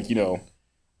scary. And like,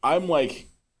 I'm like,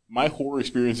 my horror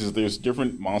experience is there's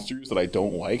different monsters that I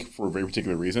don't like for a very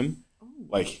particular reason. Ooh.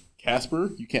 Like Casper,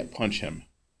 you can't punch him.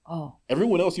 Oh.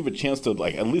 Everyone else, you have a chance to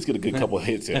like at least get a good couple of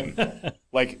hits in.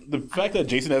 Like the fact that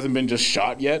Jason hasn't been just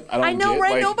shot yet, I don't know, get.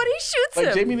 right? Like, nobody shoots him.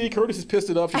 Like Jamie Lee Curtis is pissed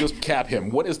enough to just cap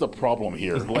him. What is the problem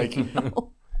here? Like,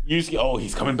 you just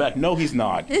he's coming back. No, he's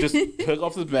not. Just took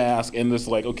off his mask and just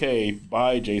like, okay,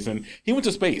 bye, Jason. He went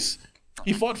to space.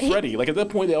 He fought Freddy. Like at that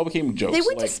point, they all became jokes. They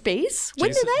went to space.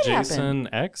 When did that happen?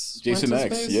 Jason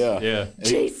X. Yeah.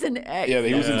 Jason X. Yeah,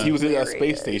 he was in a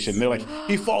space station. They're like,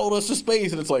 he followed us to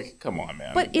space, and it's like, come on,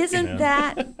 man. But isn't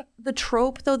that the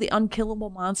trope though? The unkillable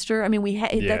monster. I mean,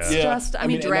 that's just. I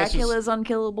mean, Dracula's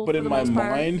unkillable. But for in the my most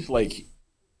part. mind, like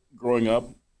growing up,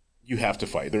 you have to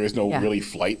fight. There is no really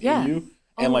flight in you,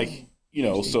 and like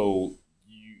so.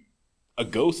 A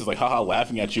ghost is like haha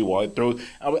laughing at you while it throws.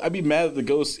 I'd be mad that the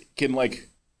ghost can like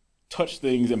touch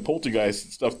things and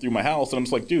poltergeist stuff through my house, and I'm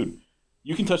just like, dude,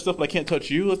 you can touch stuff, but I can't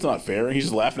touch you. That's not fair. And he's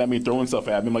just laughing at me, throwing stuff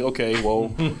at me. I'm like, okay, well,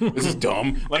 this is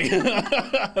dumb. Like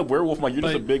werewolf, I'm like, you're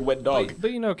just a big wet dog.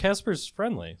 But Casper's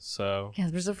friendly, so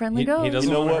Casper's a friendly ghost. He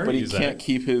doesn't want to hurt but he can't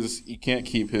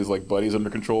keep his like buddies under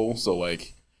control. So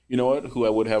like, you know what? Who I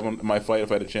would have on my fight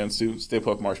if I had a chance to? Stay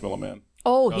Puft Marshmallow Man.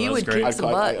 Oh, he would kick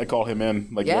some butt. I call him in.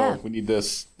 Like, yo, we need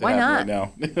this to happen right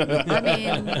now. I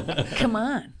mean, come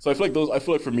on. So I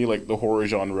feel like for me, like the horror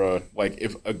genre, like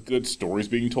if a good story's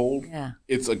being told,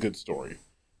 it's a good story.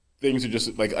 Things are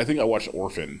just like, I think I watched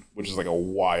Orphan, which is like a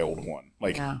wild one.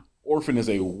 Like Orphan is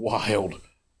a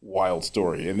wild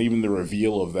story. And even the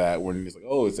reveal of that when he's like,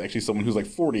 oh, it's actually someone who's like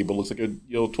 40 but looks like a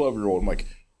 12-year-old. I'm like,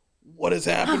 what is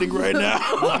happening right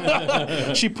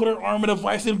now? She put her arm in a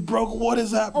vice and broke. What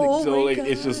is happening? Oh so like, gosh.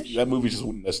 it's just, that movie's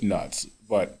just nuts.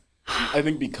 But I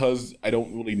think because I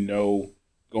don't really know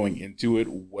going into it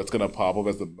what's going to pop up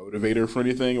as the motivator for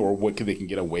anything or what they can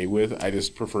get away with, I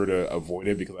just prefer to avoid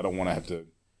it because I don't want to have to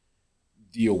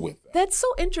deal with that. That's so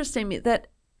interesting that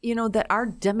that our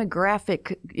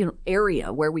demographic,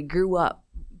 area where we grew up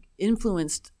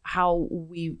influenced how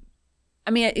we,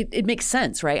 I mean, it makes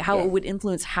sense, right? How it would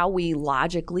influence how we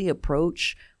logically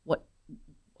approach what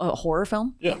a horror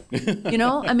film. Yeah.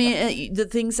 I mean, the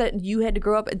things that you had to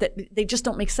grow up, that they just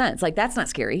don't make sense. Like, that's not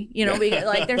scary.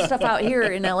 Like there's stuff out here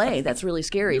in LA that's really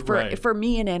scary. For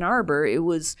me in Ann Arbor, it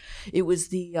was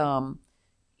the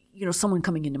someone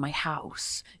coming into my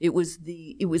house. It was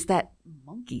that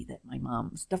monkey that my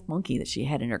mom, stuffed monkey that she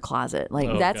had in her closet. Like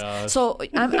gosh. So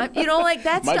I'm like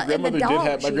that's my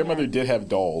grandmother did have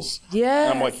dolls.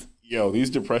 Yeah. And I'm like, these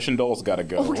depression dolls gotta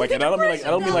go. Oh, like, and I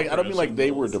don't mean like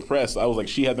they were depressed. I was like,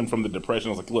 she had them from the depression.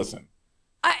 I was like, listen,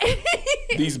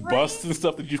 these busts and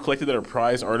stuff that you've collected that are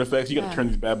prized artifacts, you got to turn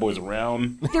these bad boys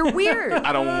around. They're weird. If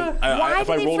I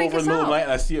roll over in the middle of the night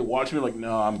and I see it watching me, like,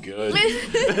 no, I'm good.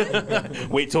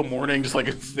 Wait till morning, just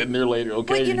like sitting there later.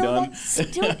 Okay, but you done?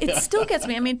 It still gets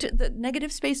me. I mean, the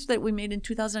Negative Space that we made in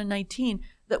 2019,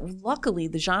 that luckily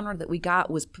the genre that we got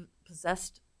was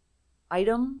possessed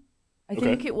item. I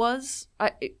think it was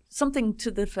something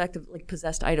to the effect of like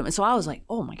possessed item. And so I was like,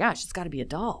 oh my gosh, it's got to be a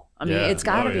doll. I mean, it's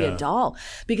got to be a doll.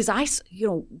 Because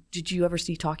did you ever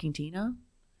see Talking Tina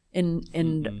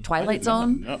in Twilight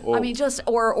Zone? I mean, just,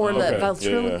 or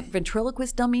the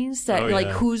ventriloquist dummies that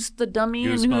who's the dummy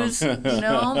Goosebumps. and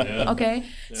who's, Okay.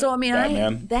 Yeah. So, I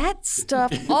mean, that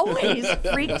stuff always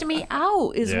freaked me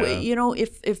out is,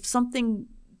 if something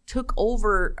took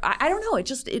over, I don't know,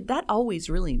 that always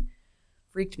really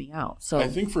freaked me out. So I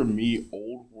think for me,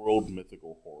 old world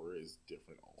mythical horror is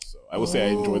different also. I would say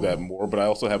I enjoy that more, but I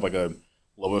also have like a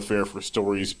love affair for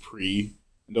stories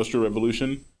pre-Industrial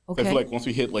Revolution. Okay. I feel like once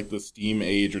we hit like the steam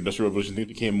age or Industrial Revolution, things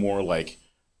became more like,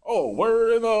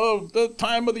 we're in the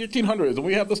time of the 1800s and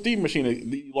we have the steam machine.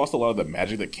 You lost a lot of the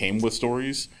magic that came with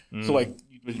stories. So like,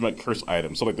 like cursed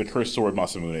items, so like the cursed sword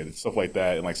Masamune and stuff like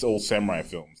that, and like old samurai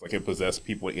films, like it possessed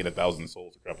people with 1,000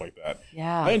 souls and crap like that.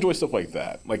 Yeah, I enjoy stuff like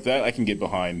that. Like that, I can get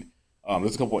behind.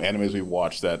 There's a couple of animes we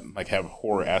watched that like have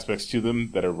horror aspects to them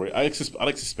that are. I like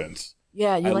suspense.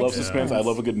 Yeah, I love suspense. I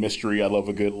love a good mystery. I love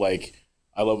a good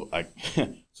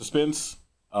suspense.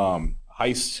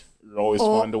 Heist are always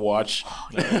fun to watch.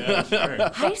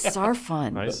 Heists are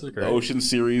fun. Heists are great. The Ocean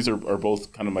series are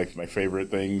both kind of my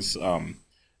favorite things.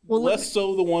 Less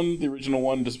so the original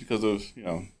one, just because of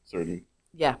certain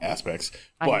aspects.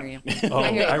 But I hear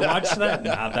you. I watched that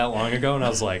not that long ago, and I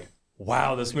was like,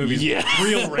 "Wow, this movie's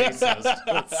real racist."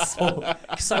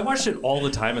 Because I watched it all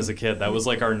the time as a kid. That was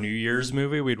like our New Year's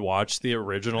movie. We'd watch the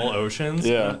original Oceans.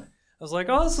 Yeah, I was like,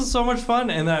 "Oh, this is so much fun!"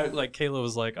 And that Kayla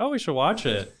was like, "Oh, we should watch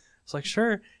it." I was like,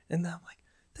 "Sure." And then I'm like,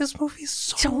 this movie is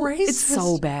so racist. It's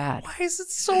so bad. Why is it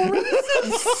so racist?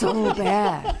 It's so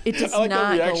bad. It does not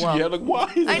go well. You had, like,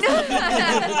 why? I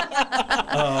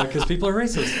know. Because people are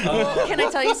racist. Can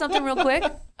I tell you something real quick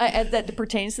that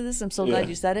pertains to this? I'm so glad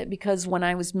you said it, because when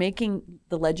I was making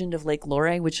The Legend of Lake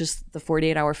Lore, which is the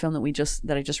 48-hour film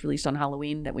that I just released on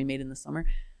Halloween that we made in the summer,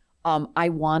 I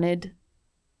wanted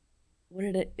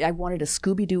a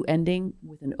Scooby-Doo ending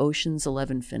with an Ocean's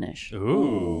 11 finish.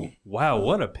 Ooh. Wow,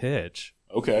 what a pitch.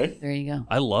 Okay. There you go.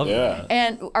 I love that.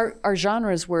 And our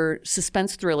genres were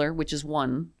suspense thriller, which is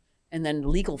one, and then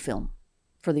legal film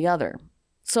for the other.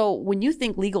 So when you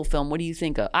think legal film, what do you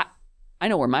think of? I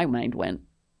know where my mind went.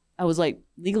 I was like,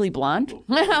 Legally Blonde?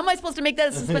 How am I supposed to make that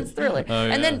a suspense thriller?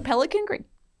 And then Pelican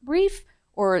Brief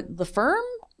or The Firm?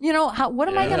 What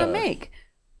am I going to make?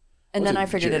 And then I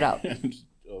figured it out.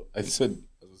 I said,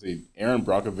 Aaron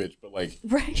Brockovich,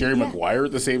 but Jerry Maguire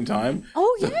at the same time.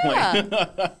 Oh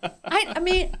yeah. I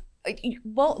mean,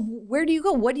 well, where do you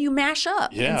go? What do you mash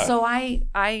up? Yeah. And so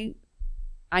I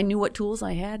knew what tools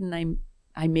I had, and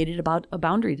I made it about a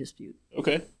boundary dispute.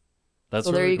 Okay. That's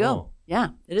so really there you cool. go. Yeah,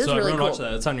 it is really cool. Watch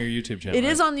that. It's on your YouTube channel. It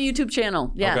is on the YouTube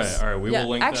channel. Yes. Okay. All right. We will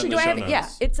link that in the show notes. Yeah,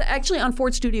 it's actually on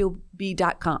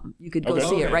FordStudioB.com. You could go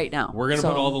see it right now. We're gonna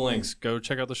put all the links. Go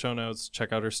check out the show notes.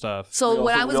 Check out her stuff. So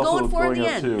what I was going for in the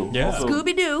end,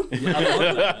 Scooby Doo,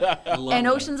 and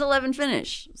Ocean's 11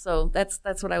 finish. So that's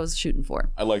what I was shooting for.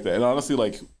 I like that, and honestly,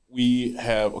 we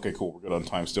have. Okay, cool. We're good on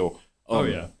time still.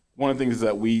 One of the things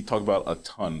that we talk about a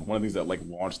ton. One of the things that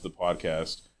launched the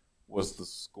podcast was the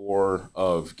score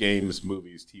of games,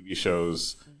 movies, TV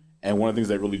shows. And one of the things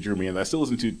that really drew me in, that I still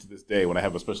listen to this day when I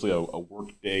have especially a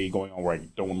work day going on where I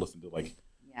don't want to listen to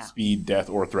speed, death,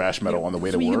 or thrash metal on the way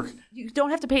to work. You don't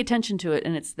have to pay attention to it,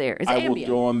 and it's there. It's ambient. Will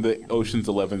throw on the Ocean's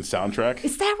 11 soundtrack.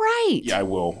 Is that right? Yeah, I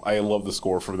will. I love the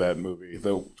score for that movie.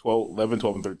 The 11,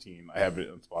 12, and 13. I have it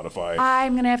on Spotify.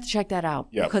 I'm going to have to check that out.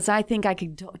 Yeah. Because I think I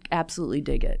could absolutely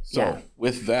dig it. So,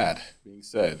 with that being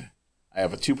said, I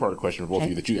have a two-part question for both of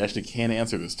you that you actually can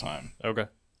answer this time. Okay.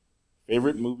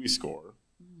 favorite movie score,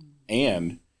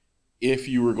 and if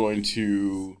you were going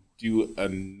to do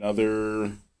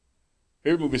another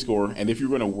favorite movie score, and if you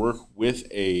were going to work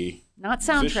with a not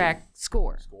soundtrack,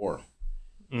 score.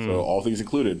 So all things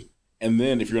included. And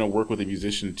then if you're going to work with a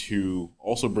musician to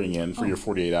also bring in for your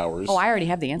 48 hours. Oh, I already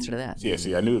have the answer to that. Yeah,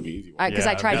 see, I knew it'd be easy. Because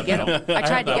I tried to get them. I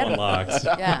tried to get them. Locked.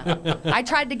 Yeah, I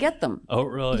tried to get them. Oh,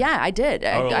 really? Yeah, I did.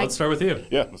 Let's start with you.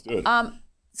 Yeah, let's do it.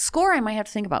 Score I might have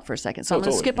to think about for a second. So I'm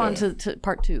going to skip on to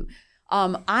part 2.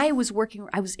 I was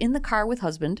in the car with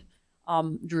husband,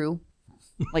 Drew.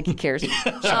 Like he cares.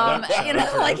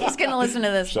 Like he's going to listen to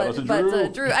this. Shout out to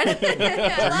but Drew, I love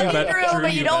you, Drew,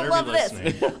 but you don't love this.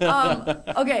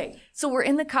 Okay, so we're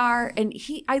in the car, and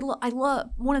I love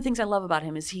one of the things I love about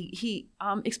him is he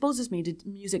exposes me to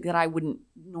music that I wouldn't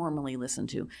normally listen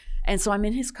to, and so I'm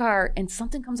in his car, and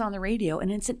something comes on the radio,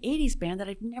 and it's an '80s band that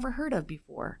I've never heard of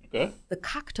before. Okay. The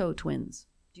Cocteau Twins.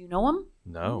 Do you know them?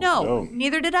 No.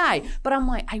 Neither did I. But I'm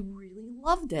like, I really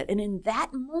loved it, and in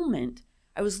that moment,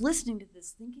 I was listening to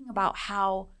this, thinking about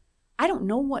how I don't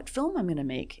know what film I'm going to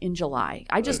make in July.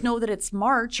 I just know that it's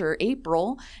March or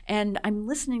April, and I'm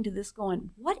listening to this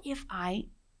going, what if I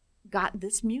got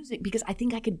this music? Because I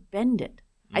think I could bend it.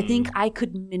 I think I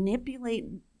could manipulate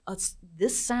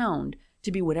this sound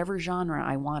to be whatever genre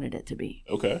I wanted it to be.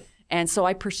 Okay. And so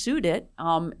I pursued it,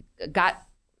 got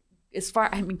as far,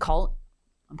 I'm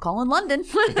calling London,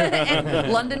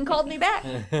 and London called me back.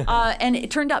 And it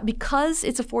turned out because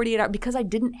it's a 48-hour, because I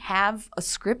didn't have a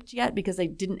script yet, because I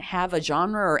didn't have a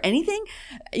genre or anything,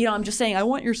 I'm just saying, I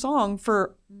want your song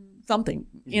for something.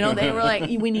 They were like,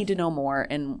 we need to know more,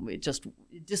 and it just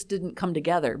didn't come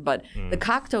together. But the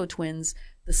Cocteau Twins,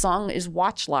 the song is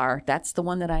Watchlar. That's the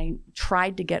one that I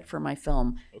tried to get for my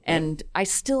film. Okay. And I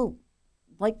still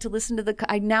like to listen to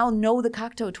I now know the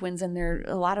Cocteau Twins and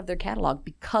a lot of their catalog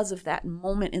because of that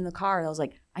moment in the car. I was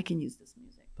like, I can use this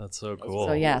music. That's so cool.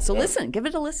 So listen, give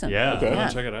it a listen. Yeah, okay.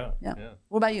 Check it out. Yeah.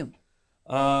 What about you?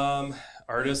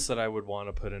 Artists that I would want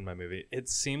to put in my movie. It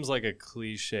seems like a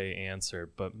cliche answer,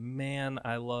 but man,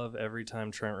 I love every time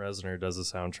Trent Reznor does a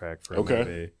soundtrack for a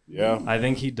movie. Yeah. I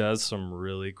think he does some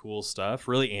really cool stuff,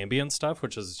 really ambient stuff,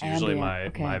 which is usually my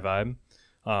vibe.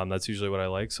 That's usually what I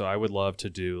like. So I would love to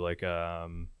do like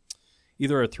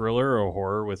either a thriller or a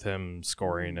horror with him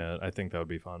scoring it. I think that would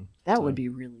be fun. That would be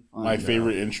really fun. My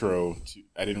favorite intro,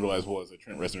 I didn't realize was a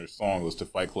Trent Reznor song, was to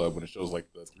Fight Club when it shows like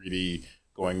the 3D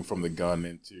going from the gun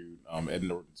into Ed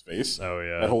Norton's face. Oh,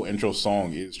 yeah. That whole intro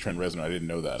song is Trent Reznor. I didn't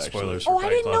know that, Spoilers actually. for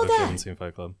Fight Club if you haven't seen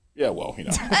Fight Club. Yeah, well,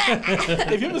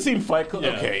 If you haven't seen Fight Club,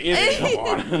 okay, come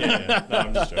on. No,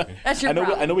 I'm just joking. That's your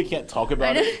problem. I know we can't talk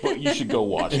about it, but you should go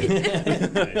watch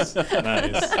it. Nice.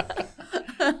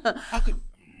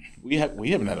 We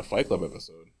haven't had a Fight Club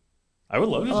episode. I would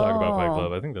love to talk about Fight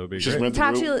Club. I think that would be great.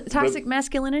 Toxic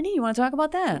masculinity? You want to talk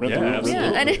about that?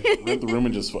 Rent the room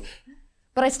and just...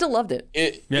 But I still loved it.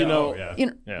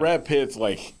 Brad Pitt's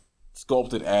like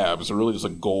sculpted abs are really just a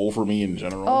goal for me in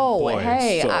general.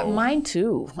 Mine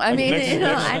too. I mean,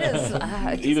 I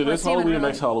just either this Halloween or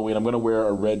next Halloween, I'm going to wear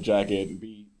a red jacket and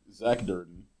be Zach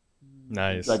Durden.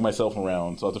 Nice. Drag myself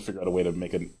around. So I have to figure out a way to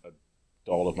make a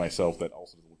doll of myself that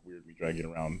also doesn't look weird me dragging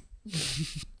around.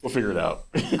 We'll figure it out.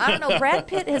 I don't know. Brad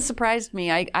Pitt has surprised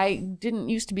me. I didn't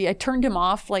used to be. I turned him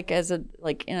off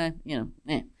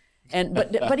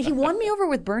but he won me over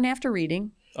with Burn After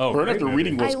Reading. Oh, Burn After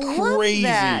Reading was crazy.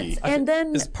 That. And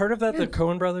then is part of that the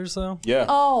Coen brothers though? Yeah.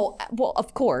 Oh, well,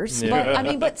 of course.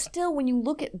 Yeah. But still, when you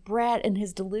look at Brad and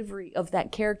his delivery of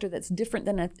that character, that's different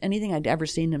than anything I'd ever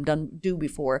seen him do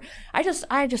before. I just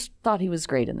thought he was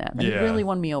great in that. He really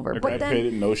won me over. Brad Pitt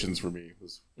in Notions for me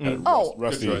was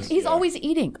rusty. He's always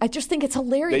eating. I just think it's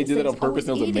hilarious. They did it on purpose.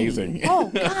 And it was amazing. Oh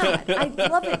God, I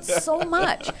love it so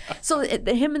much. So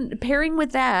him and pairing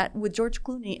with that with George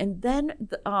Clooney, and then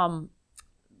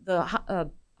the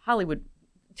Hollywood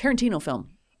Tarantino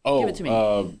film. Give it to me.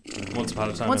 Once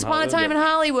Upon a Time in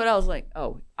Hollywood. I was like,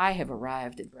 I have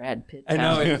arrived at Brad Pitt. I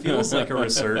know, it feels like a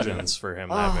resurgence for him,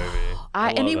 that movie.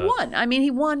 And he won. I mean,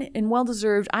 he won and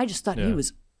well-deserved. I just thought he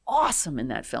was awesome in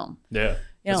that film. Yeah.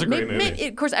 It's a great movie.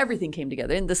 Of course, everything came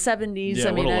together. In the 70s,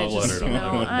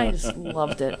 Yeah, I just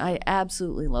loved it. I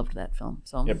absolutely loved that film.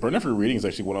 So Burn After Reading is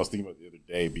actually what I was thinking about the other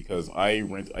day because I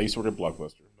used to work at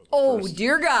Blockbuster. Oh,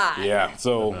 dear God. Yeah,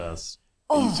 so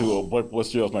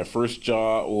Blockbuster was my first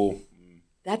job.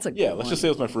 That's a good one. Let's just say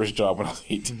it was my first job when I was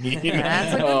 18.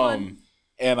 That's a good one.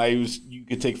 And you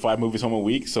could take 5 movies home a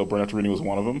week, so Burn After Reading was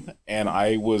one of them. And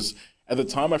at the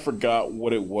time, I forgot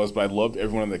what it was, but I loved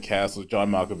everyone in the cast. It was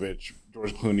John Malkovich,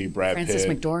 George Clooney, Brad Pitt. Frances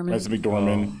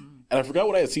McDormand. And I forgot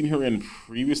what I had seen her in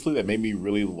previously that made me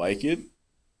really like it.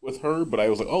 with her, but I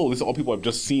was like, oh, this is all people I've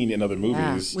just seen in other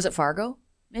movies. Yeah. Was it Fargo?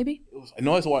 Maybe. I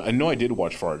know I did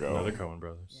watch Fargo. Another Coen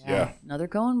brothers. Yeah. Another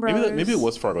Coen brothers. Maybe it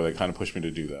was Fargo that kind of pushed me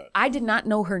to do that. I did not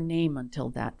know her name until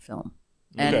that film,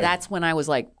 and that's when I was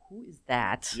like, "Who is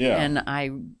that?" Yeah. And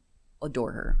I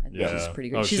adore her. I think she's pretty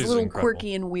great. Oh, she's a she's little incredible.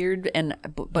 quirky and weird, and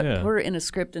but put her in a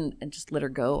script and just let her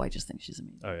go. I just think she's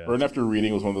amazing. Oh yeah. Burn After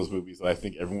Reading was one of those movies that I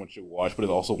think everyone should watch, but it's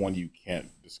also one you can't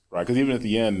describe. Because even at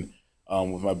the end,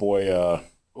 with my boy,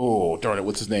 oh darn it,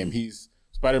 what's his name? He's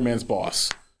Spider-Man's boss.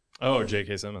 Oh,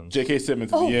 J.K. Simmons. J.K.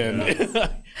 Simmons at the end.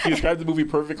 He described the movie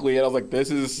perfectly, and I was like,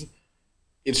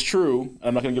 it's true. And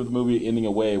I'm not going to give the movie ending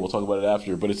away. We'll talk about it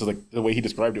after. But it's just like the way he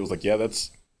described it was like, yeah, that's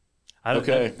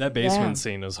okay. That basement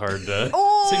scene is hard to get past.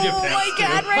 Oh my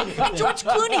God! Right, and George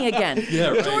Clooney again. Yeah,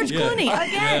 right, George Clooney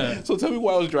again. Yeah. So tell me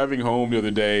why I was driving home the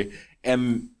other day,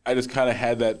 and I just kind of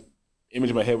had that image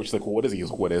in my head, which is like, well, what is he? He's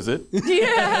like, what is it?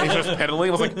 Yeah. He's just pedaling.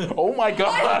 I was like, oh my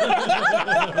God.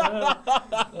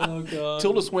 Oh god.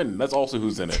 Tilda Swinton. That's also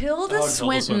who's in it. Tilda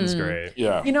Swinton. Swinton's great.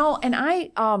 Yeah. You know, and I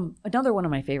another one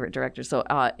of my favorite directors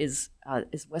is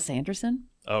Wes Anderson.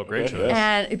 Oh, great Okay, choice.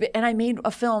 yeah. And I made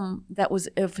a film that was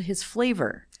of his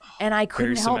flavor, and I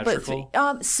couldn't Very help symmetrical.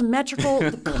 but symmetrical,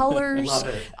 the colors. Love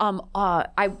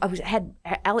it. Had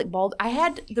Alec Baldwin. I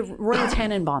had the Royal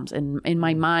Tenenbaums in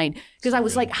my mind because I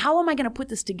was like, how am I going to put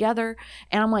this together?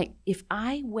 And I'm like, if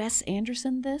I Wes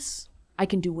Anderson this, I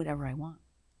can do whatever I want,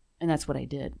 and that's what I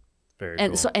did. Very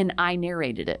And cool. and I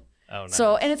narrated it. Oh, nice.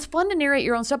 So, and it's fun to narrate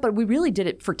your own stuff, but we really did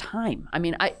it for time. I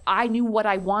mean, I knew what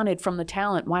I wanted from the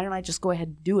talent. Why don't I just go ahead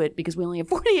and do it? Because we only have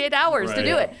 48 hours to Right,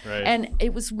 do it. right. And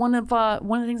it was one of the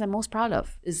things I'm most proud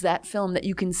of is that film that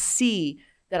you can see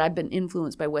that I've been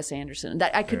influenced by Wes Anderson.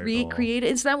 That I could Very cool. recreate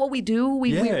it. Isn't that what we do?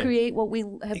 We Yeah. create what we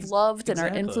have loved and our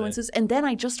exactly. influences. And then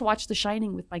I just watched The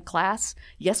Shining with my class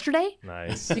yesterday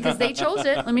Nice. because they chose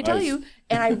it, let me tell Nice. you.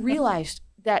 And I realized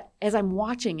that as I'm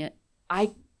watching it,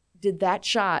 I did that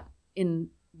shot in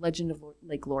Legend of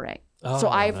Lake Lorraine. So Oh,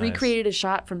 I've nice. recreated a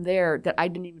shot from there that I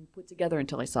didn't even put together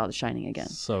until I saw The Shining again.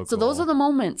 So So those cool. are the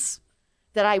moments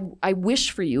that I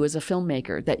wish for you as a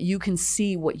filmmaker, that you can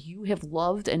see what you have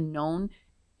loved and known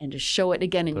and to show it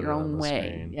again in Put your it on own the way.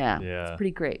 screen. Yeah. Yeah. It's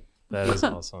pretty great. That is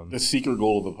awesome. The secret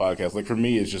goal of the podcast, like for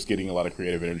me, is just getting a lot of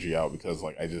creative energy out because,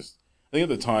 like, I think at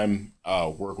the time,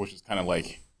 work was just kind of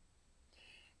like,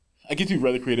 I get to be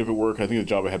rather creative at work. I think the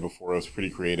job I had before, I was pretty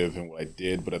creative in what I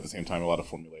did, but at the same time, a lot of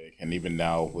formulaic. And even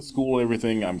now with school and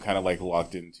everything, I'm kind of like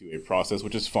locked into a process,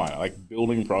 which is fine. I like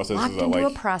building processes. Locked I into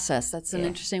like a process. That's an Yeah.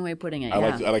 interesting way of putting it.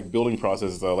 I Yeah. like building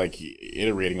processes. I like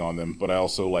iterating on them, but I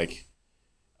also like,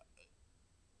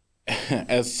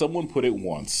 as someone put it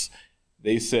once,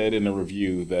 they said in a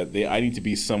review that I need to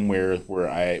be somewhere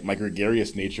where my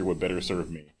gregarious nature would better serve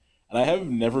me. And I have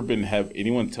never have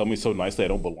anyone tell me so nicely I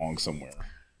don't belong somewhere.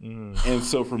 And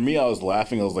so for me, I was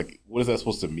laughing. I was like, what is that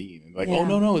supposed to mean? And like, Yeah. oh,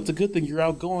 no, it's a good thing. You're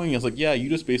outgoing. I was like, yeah, you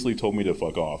just basically told me to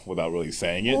fuck off without really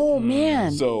saying it. Oh,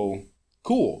 man. So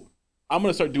cool. I'm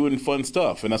gonna start doing fun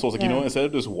stuff, and that's what I was like. You know, Yeah. instead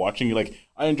of just watching, like,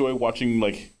 I enjoy watching,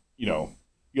 like, you know,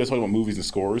 you guys talking about movies and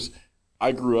scores.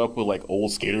 I grew up with like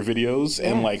old skater videos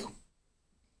and like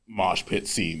mosh pit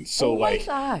scenes. So Oh my like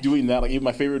gosh. doing that, like even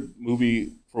my favorite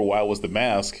movie for a while was The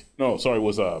Mask. No, sorry,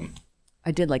 was I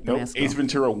did like the mask. Ace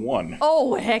Ventura 1.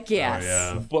 Oh, heck yes. Oh,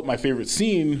 yeah. But my favorite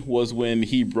scene was when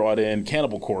he brought in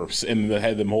Cannibal Corpse and they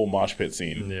had the whole mosh pit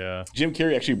scene. Yeah. Jim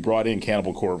Carrey actually brought in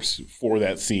Cannibal Corpse for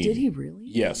that scene. Did he really?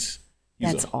 Yes.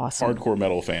 He's That's a awesome. hardcore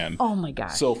metal fan. Oh, my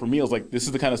gosh. So for me, I was like, this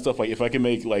is the kind of stuff, like, if I can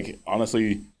make, like,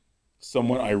 honestly,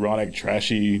 somewhat ironic,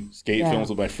 trashy skate Yeah. films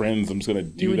with my friends, I'm just going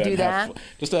to do would that. do and have that?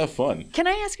 just to have fun. Can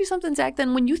I ask you something, Zach?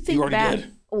 Then when you think You already back,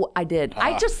 did? oh, I did.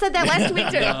 I just said that last week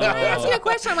too. Can I ask you a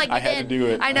question? I'm like, I you had did. to do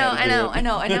it. I know, I had I to do know, it. I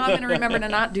know. And now I'm going to remember to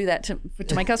not do that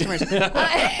to my customers.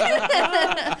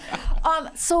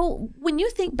 So when you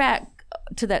think back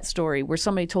to that story where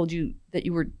somebody told you that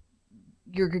your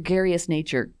gregarious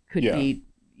nature could Yeah. be,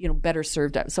 better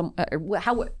served at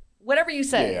whatever you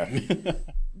said. Yeah.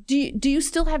 Do you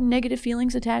still have negative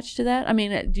feelings attached to that? I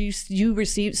mean, do you still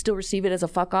receive it as a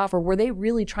fuck off, or were they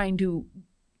really trying to?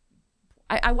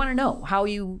 I want to know how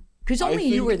you, because only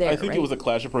you were there. I think right? it was a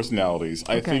clash of personalities.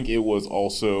 I Okay. think it was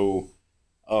also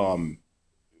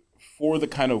for the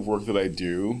kind of work that I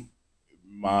do,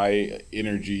 my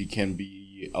energy can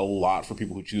be a lot for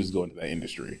people who choose to go into that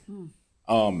industry.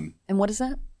 And what is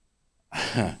that?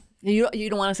 You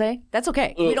don't want to say? That's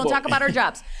okay. We don't well- talk about our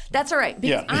jobs. That's all right.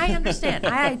 Because Yeah. I understand.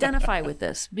 I identify with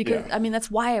this because, Yeah. I mean,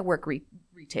 that's why I work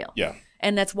retail. Yeah.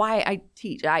 And that's why I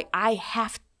teach. I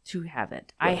have to have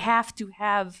it. I have to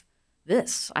have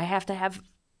this. I have to have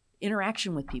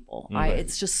interaction with people.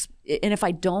 It's just, and if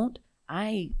I don't,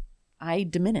 I I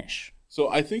diminish. So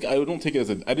I think I don't take it as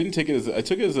a. I didn't take it as. I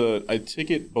took it as a. I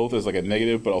take it both as like a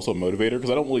negative, but also a motivator because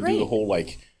I don't really do the whole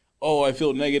like, oh, I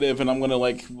feel negative and I'm gonna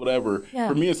like whatever. Yeah.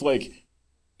 For me, it's like,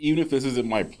 even if this isn't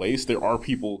my place, there are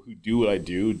people who do what I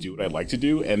do what I like to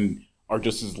do, and are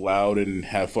just as loud and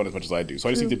have fun as much as I do. So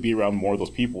I just need to be around more of those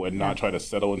people and not try to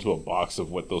settle into a box of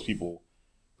what those people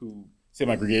who say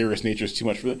my gregarious nature is too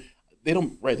much for them. They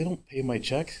don't pay my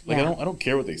check. Like I don't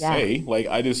care what they say. Like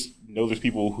I just know there's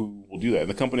people who will do that. And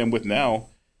the company I'm with now,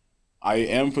 I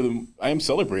am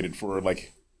celebrated for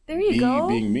like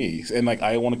being me. And like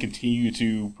I want to continue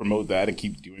to promote that and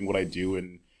keep doing what I do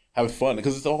and have fun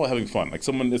because it's all about having fun. Like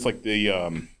it's like the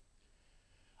I'm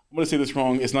gonna say this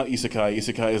wrong. It's not isekai.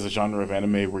 Isekai is a genre of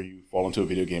anime where you fall into a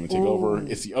video game and take over.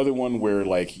 It's the other one where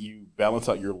like you balance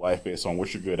out your life based on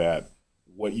what you're good at,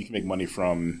 what you can make money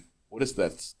from. What is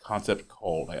that concept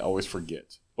called? I always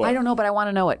forget. But, I don't know, but I want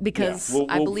to know it because we'll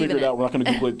I believe figure in it out. We're not going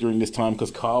to Google it during this time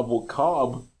because Cobb will give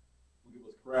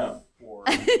us crap for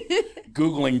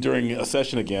Googling during a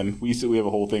session again. We have a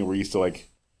whole thing where we used to like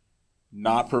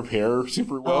not prepare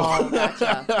super well. Oh,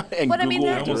 gotcha. And But I mean,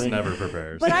 I almost never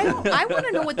prepares. But I want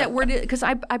to know what that word is because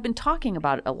I've been talking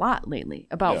about it a lot lately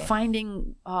about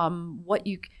finding what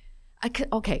you.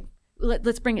 Okay.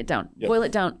 Let's bring it down. Yep. Boil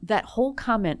it down. That whole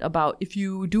comment about if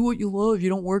you do what you love, you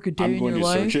don't work a day in your life. I'm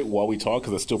going to search it while we talk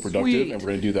because it's still productive, and we're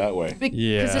going to do that way.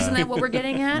 Because isn't that what we're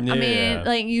getting at? I mean,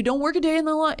 like you don't work a day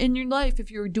in your life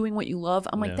if you're doing what you love.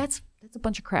 I'm like, that's a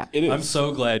bunch of crap. It is. I'm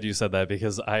so glad you said that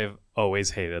because I've always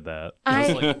hated that.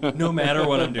 Like, no matter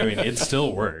what I'm doing, it's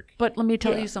still work. But let me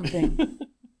tell you something.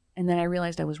 And then I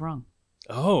realized I was wrong.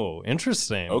 Oh,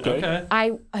 interesting. Okay.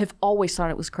 I have always thought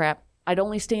it was crap. I'd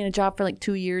only stay in a job for like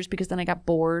 2 years because then I got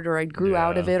bored or I grew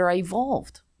out of it or I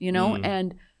evolved,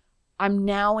 and I'm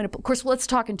now of course, let's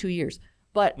talk in 2 years,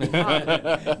 but it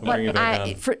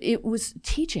was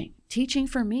teaching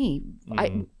for me.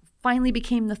 I finally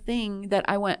became the thing that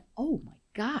I went, oh my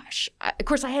gosh. Of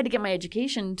course I had to get my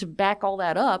education to back all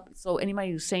that up. So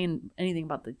anybody who's saying anything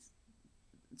about the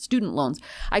student loans,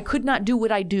 I could not do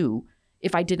what I do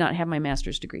if I did not have my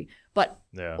master's degree. But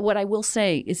what I will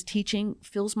say is teaching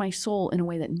fills my soul in a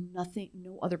way that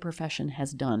no other profession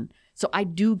has done. So I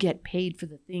do get paid for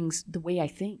the things, the way I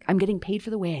think. I'm getting paid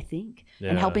for the way I think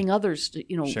and helping others to,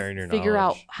 sharing your figure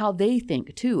knowledge. out how they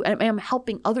think too. And I'm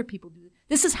helping other people do this.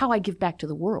 This is how I give back to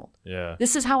the world. Yeah.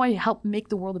 This is how I help make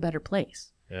the world a better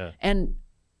place. Yeah. And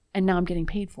now I'm getting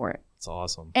paid for it. It's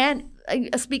awesome. And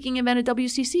a speaking event at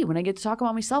WCC, when I get to talk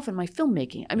about myself and my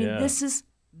filmmaking. I mean, this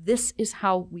is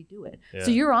how we do it. Yeah.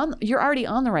 So you're already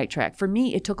on the right track. For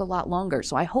me, it took a lot longer.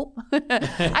 So I hope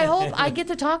I get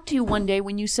to talk to you one day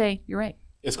when you say you're right.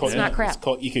 It's not crap. It's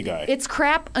called Ikigai. It's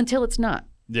crap until it's not.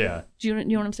 Yeah. Do you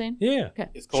know what I'm saying? Yeah. Okay.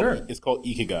 It's called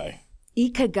Ikigai.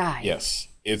 Ikigai. Yes.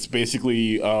 It's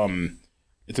basically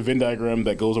it's a Venn diagram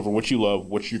that goes over what you love,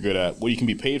 what you're good at, what you can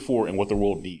be paid for, and what the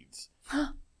world needs.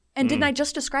 And didn't I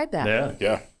just describe that? Yeah.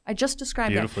 Yeah. I just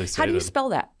described Beautifully that. How do you stated. spell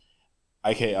that?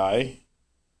 IKI.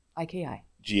 IKI.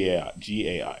 GAI.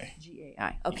 GAI.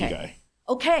 Okay. Ikigai.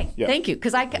 Okay. Yeah. Thank you.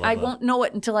 Because I won't know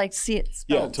it until I see it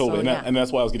spelled. Yeah, totally. So, And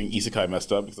that's why I was getting isekai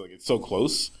messed up because like it's so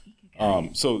close.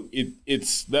 So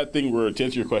it's that thing where, to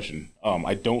answer your question,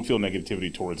 I don't feel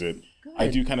negativity towards it. Good. I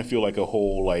do kind of feel like a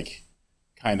whole like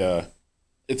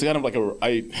it's kind of like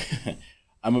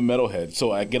I'm a metalhead,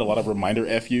 so I get a lot of reminder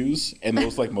FUs, and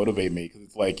those like motivate me because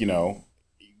it's like,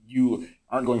 you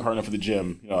aren't going hard enough for the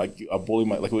gym. Like a bully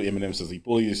like what Eminem says, you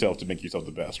bully yourself to make yourself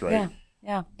the best, right?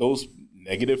 Yeah. Those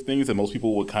negative things that most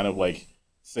people would kind of like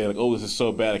say like, oh, this is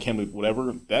so bad, I can't believe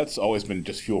whatever. That's always been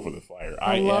just fuel for the fire.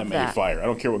 I love am that. a fire. I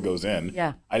don't care what goes in.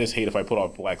 Yeah. I just hate if I put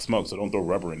off black smoke, so don't throw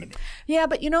rubber into me. Yeah,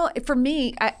 but for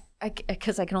me,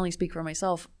 because I can only speak for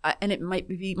myself, and it might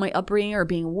be my upbringing or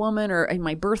being a woman or in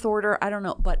my birth order, I don't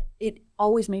know, but it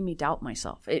always made me doubt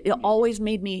myself. It always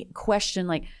made me question,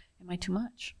 like, am I too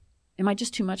much? Am I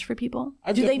just too much for people?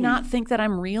 Do they not think that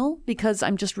I'm real because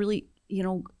I'm just really,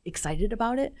 excited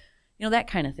about it? That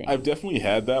kind of thing. I've definitely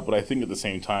had that, but I think at the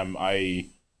same time, I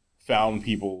found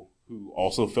people who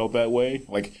also felt that way.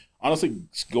 Like, honestly,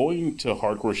 going to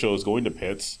hardcore shows, going to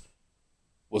pits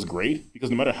was great because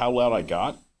no matter how loud I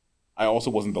got, I also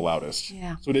wasn't the loudest.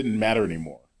 Yeah. So it didn't matter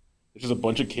anymore. It's just a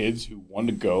bunch of kids who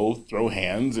wanted to go, throw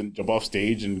hands, and jump off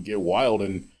stage and get wild,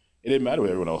 and it didn't matter what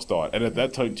everyone else thought. And at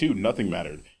that time, too, nothing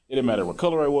mattered. It didn't matter what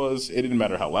color I was. It didn't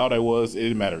matter how loud I was. It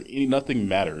didn't matter. Nothing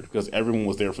mattered because everyone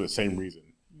was there for the same reason.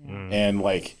 And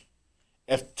like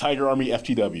Tiger Army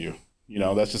FTW,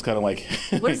 that's just kind of like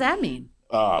What does that mean?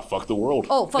 Fuck the world.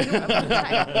 Oh, fuck.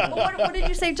 What did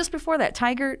you say just before that?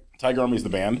 Tiger Army is the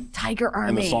band. Tiger Army.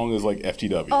 And the song is like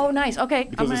FTW. Oh, nice. Okay.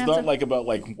 Because it's not like about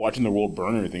like watching the world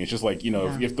burn or anything. It's just like,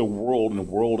 if the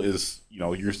world is,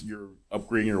 you're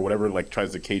upgrading or whatever, like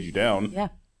tries to cage you down. Yeah.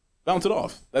 Bounce it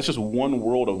off. That's just one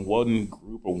world of one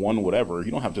group or one whatever.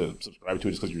 You don't have to subscribe to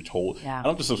it just because you're told. Yeah. I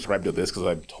don't have to subscribe to this because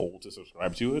I'm told to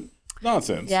subscribe to it.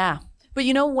 Nonsense. Yeah. But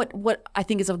you know what I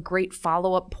think is a great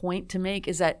follow-up point to make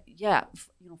is that,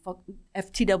 fuck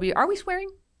FTW. Are we swearing?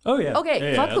 Oh, yeah.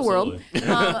 Okay, fuck the world.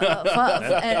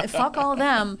 Fuck all of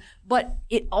them. But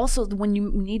it also, when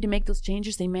you need to make those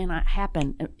changes, they may not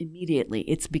happen immediately.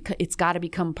 It's got to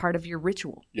become part of your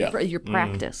ritual, your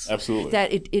practice. Absolutely.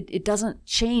 That it doesn't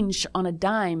change on a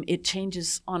dime. It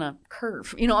changes on a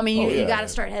curve. You got to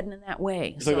start heading in that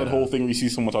way. It's like that whole thing where you see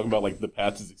someone talking about like the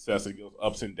path to success. It goes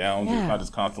ups and downs. Yeah. It's not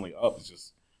just constantly up. It's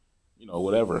just,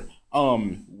 whatever.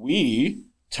 We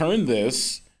turn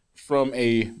this from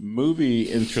a movie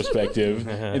introspective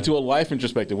into a life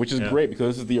introspective, which is great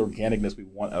because this is the organicness we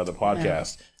want out of the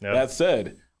podcast. Yeah. That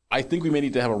said, I think we may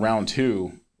need to have a round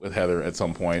 2 with Heather at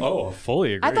some point. Oh,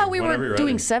 fully agree. I thought we were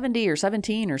doing 70 or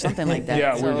 17 or something like that.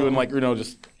 Yeah, we're doing like, we're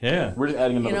just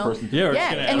adding another person. Yeah,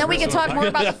 and then we can talk more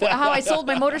about how I sold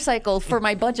my motorcycle for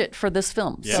my budget for this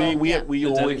film. Yeah. So, See, we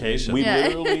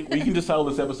literally, we can just title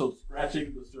this episode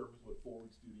 "Scratching the Surface with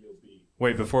Forward Studio B."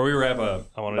 Wait, before we wrap up,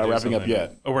 I want to not do wrapping something. up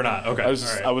yet. Oh, we're not. Okay.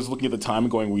 I was looking at the time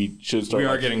and going, we should start. We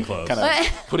are getting close. Kind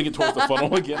of putting it towards the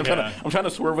funnel again. I'm trying to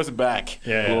swerve us back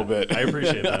a little bit. I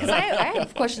appreciate that. Because I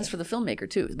have questions for the filmmaker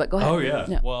too, but go ahead. Oh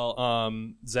yeah. Well,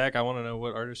 Zach, I want to know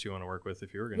what artist you want to work with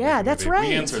if you were going to. Yeah, that's right.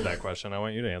 We answered that question. I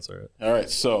want you to answer it. All right.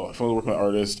 So if I want to work with an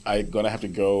artist, I'm gonna have to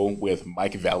go with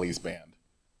Mike Valley's band.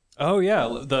 Oh yeah,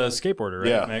 the skateboarder,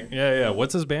 right? Yeah.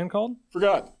 What's his band called?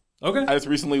 Forgot. Okay. I just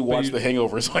recently watched The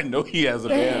Hangover, so I know he has a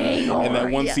band. And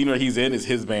that one scene where he's in is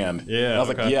his band. Yeah. And I was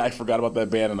like, I forgot about that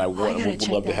band, and I would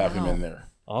love to have him in there.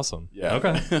 Awesome. Yeah.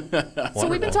 Okay. So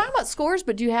we've been talking about scores,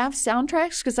 but do you have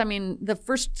soundtracks? Because the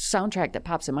first soundtrack that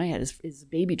pops in my head is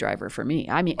Baby Driver for me.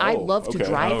 I love to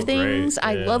drive things.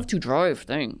 Great. I love to drive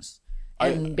things.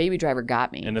 And Baby Driver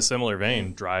got me. In a similar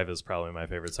vein, Drive is probably my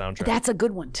favorite soundtrack. That's a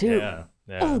good one too. Yeah.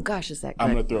 Oh gosh, is that good?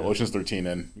 I'm gonna throw Ocean's 13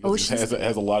 in because it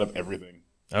has a lot of everything.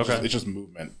 Okay. It's just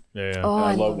movement. Yeah. Oh,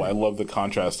 I love the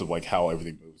contrast of like how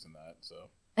everything moves in that. So.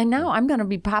 And now I'm gonna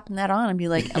be popping that on and be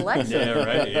like,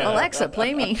 Alexa, Alexa,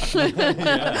 play me.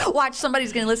 Watch,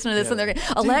 somebody's gonna listen to this and they're going,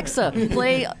 Alexa,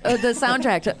 play the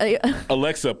soundtrack.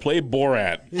 Alexa, play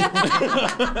Borat.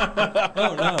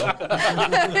 Oh no!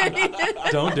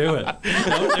 Don't do it.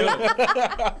 Don't do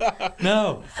it.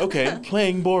 No. Okay,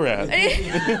 playing Borat.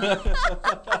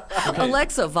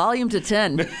 Alexa, volume to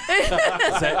 10.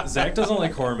 Zach doesn't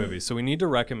like horror movies, so we need to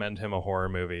recommend him a horror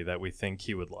movie that we think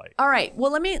he would like. All right.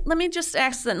 Well, let me just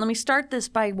ask then. Let me start this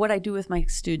by what I do with my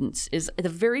students. Is the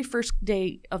very first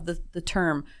day of the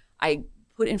term, I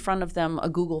put in front of them a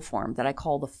Google form that I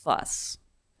call the FUSS,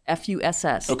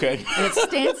 FUSS. Okay. And it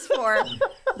stands for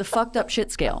the fucked up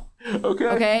shit scale.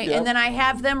 Okay. Yeah. And then I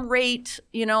have them rate.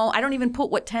 I don't even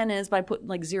put what 10 is, but I put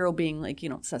like 0 being like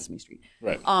Sesame Street.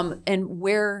 Right. And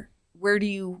where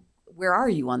are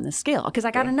you on this scale? Because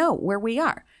I got to know where we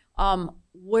are.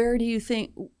 Where do you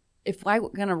think, if I were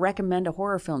going to recommend a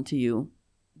horror film to you,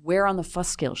 where on the fuss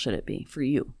scale should it be for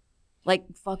you? Like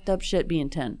fucked up shit being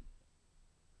 10.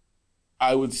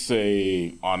 I would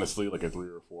say, honestly, like a 3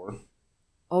 or 4.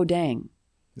 Oh, dang.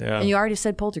 Yeah. And you already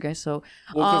said Poltergeist, so...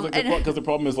 Well, because the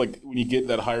problem is, like, when you get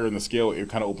that higher in the scale, it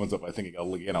kind of opens up, I think,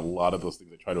 again, a lot of those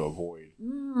things I try to avoid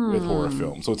with horror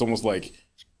films. So it's almost like,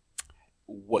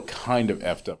 what kind of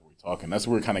effed up are we talking? That's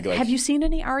where we're kind of like... Have you seen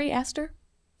any Ari Aster?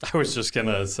 I was just going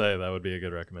to say that would be a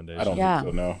good recommendation. I don't think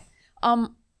so, no.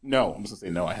 No, I'm just going to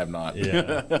say no, I have not.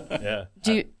 Yeah.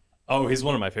 Yeah. He's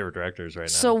one of my favorite directors right now.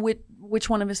 So which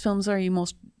one of his films are you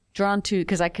most drawn to?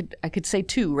 Because I could say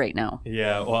 2 right now.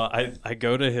 Yeah, well, I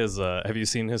go to his. Have you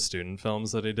seen his student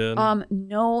films that he did?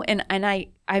 No, and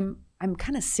I'm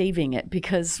kind of saving it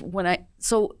because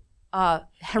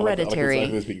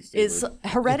Hereditary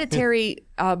Hereditary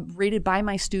rated by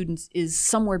my students is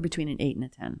somewhere between an 8 and a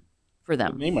 10 for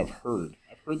them. The name I've heard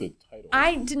the title.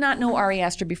 I did not know Ari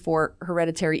Aster before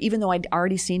Hereditary, even though I'd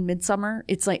already seen Midsommar.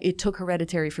 It's like it took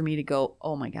Hereditary for me to go,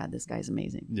 oh my God, this guy's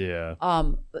amazing. Yeah.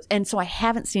 And so I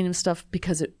haven't seen his stuff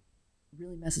because it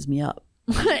really messes me up.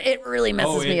 It really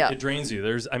messes me up. It drains you.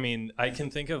 I can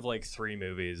think of like 3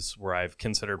 movies where I've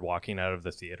considered walking out of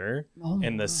the theater,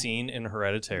 and the scene in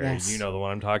Hereditary, yes. You know the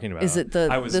one I'm talking about. Is it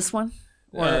this one?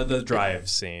 The drive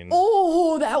scene.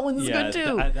 Oh, that one's good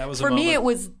too. That was for me. It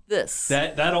was this.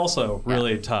 That also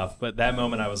really tough. But that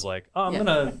moment, I was like,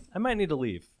 oh, I might need to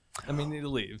leave. I mean, need to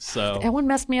leave. So That one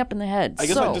messed me up in the head. I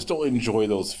guess I just don't enjoy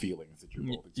those feelings that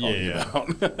you're both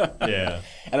talking about. Yeah.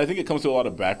 And I think it comes to a lot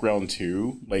of background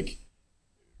too. Like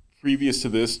previous to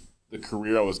this, the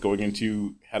career I was going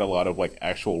into had a lot of like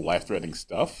actual life-threatening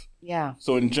stuff. Yeah.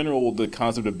 So in general, the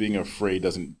concept of being afraid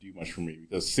doesn't do much for me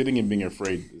because sitting and being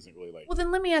afraid isn't really like. Well,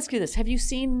 then let me ask you this: have you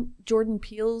seen Jordan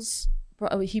Peele's?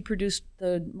 He produced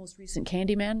the most recent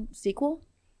Candyman sequel.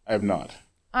 I have not.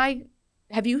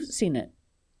 Have you seen it?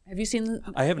 Have you seen the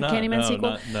I have not. Candyman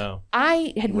sequel? No.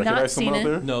 I had not seen it.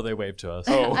 There? No, they waved to us.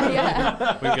 Oh.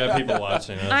 Yeah. We've got people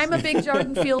watching us. I'm a big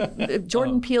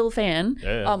Jordan Peele fan.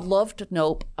 Yeah. Loved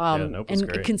Nope. Nope was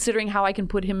and great. considering how I can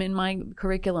put him in my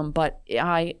curriculum, but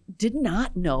I did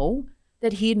not know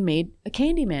that he had made a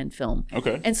Candyman film.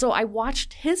 Okay. And so I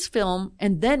watched his film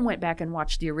and then went back and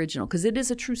watched the original because it is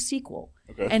a true sequel.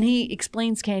 Okay. And he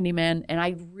explains Candyman, and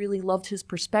I really loved his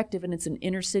perspective. And it's an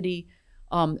inner city.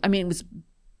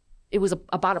 It was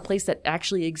about a place that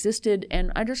actually existed,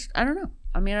 and I don't know.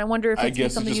 I mean, I wonder if I guess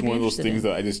it's something just you'd be one of those interested things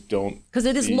in. that I just don't. Because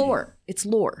it is see. lore. It's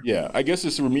lore. Yeah, I guess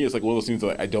it's for me. It's like one of those things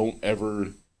that I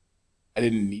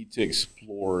didn't need to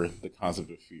explore the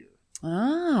concept of fear.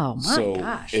 Oh my So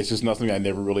gosh! it's just nothing I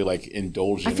never really like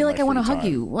indulged in. I feel like I want to hug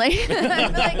time. you. Like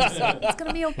I feel like it's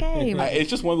gonna be okay. It's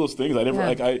just one of those things. I never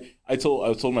Yeah. I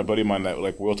told my buddy of mine that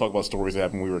like we'll talk about stories that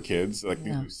happened when we were kids, like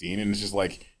things Yeah. we've seen, and it's just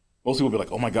like most people will be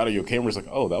like, "Oh my god, are you okay?" And we're just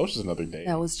like, "Oh, that was just another day."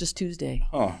 That was just Tuesday.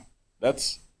 Huh?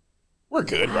 We're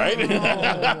good, right?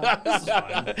 This is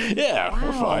fine. Yeah,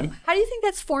 we're Wow. fine. How do you think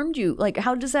that's formed you? Like,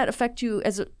 how does that affect you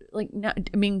as a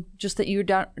just that you're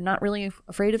not really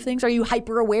afraid of things? Are you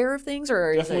hyper aware of things,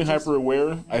 or is Definitely it just- hyper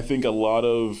aware. I think a lot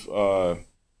of.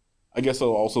 I guess I'll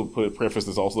also preface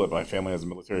this also that my family has a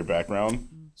military background,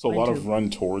 so a Mine lot too. of run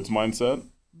towards mindset.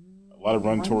 A lot of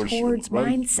run towards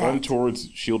mindset. Run towards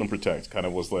shield and protect. Kind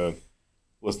of was the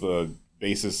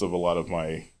basis of a lot of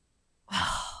my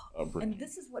upbringing. And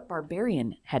this is what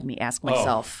Barbarian had me ask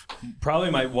myself. Probably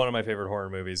one of my favorite horror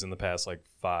movies in the past like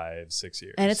 5-6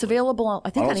 years. And it's available, I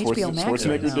think, on HBO Max.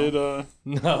 right Schwarzenegger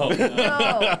now. did. No.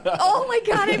 Oh my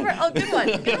God! Good one.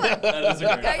 Good one. That is a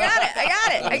great I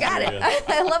got it.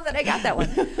 I love that I got that one.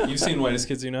 You've seen Whitest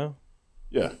Kids You Know?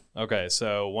 Yeah. Okay,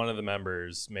 so one of the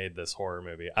members made this horror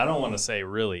movie. I don't want to say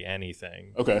really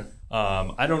anything. Okay.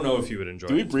 I don't know if you would enjoy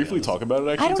Do we it. to be briefly honest. talk about it?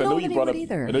 Actually, I don't 'Cause know you that he brought would up.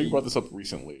 either. I know you brought this up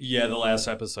recently. Yeah, the last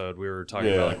episode we were talking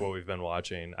Yeah. about like what we've been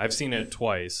watching. I've seen it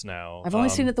twice now. I've only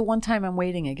seen it the one time. I'm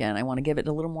waiting again. I want to give it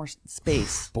a little more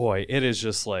space. Boy, it is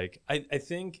just like I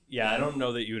think I don't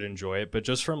know that you would enjoy it, but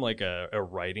just from like a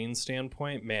writing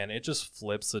standpoint, man, it just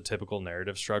flips the typical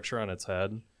narrative structure on its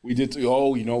head. We did.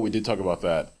 We did talk about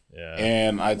that. Yeah.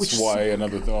 And that's Which is why so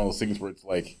another one of those things where it's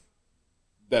like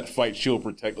that fight, shield,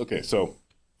 protect. Okay, so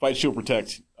fight, shield,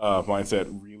 protect mindset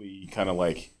really kind of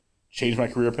like changed my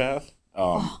career path.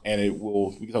 And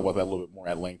we can talk about that a little bit more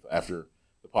at length after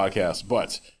the podcast.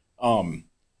 But I'm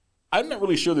not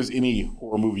really sure there's any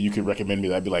horror movie you could recommend me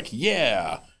that I'd be like,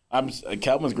 yeah.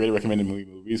 Calvin's great at recommending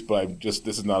movies, but this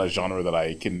is not a genre that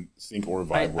I can sync or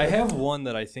vibe with. I have one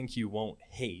that I think you won't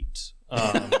hate.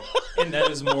 And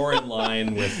that is more in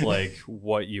line with like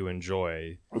what you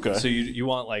enjoy. Okay. So you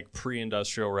want like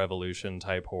pre-industrial revolution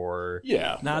type horror.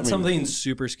 Yeah. Not something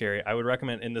super scary. I would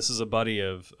recommend, and this is a buddy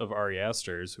of Ari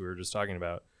Aster's who we were just talking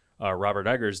about. Robert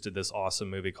Eggers did this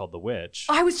awesome movie called The Witch.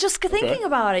 I was just thinking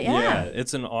about it. Yeah.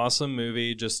 It's an awesome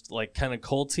movie, just like kind of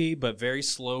culty, but very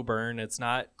slow burn. It's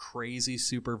not crazy,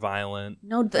 super violent.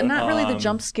 No, not really the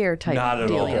jump scare type Not at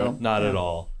all. dealio. Not at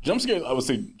all. Jump scares, I would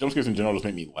say jump scares in general just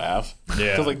make me laugh.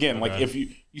 Yeah. Because again, like Okay. if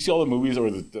you see all the movies or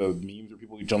the memes where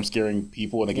people jump scaring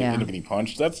people and they end up getting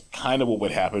punched, that's kind of what would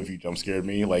happen if you jump scared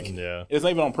me. Like, it's not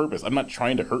even on purpose. I'm not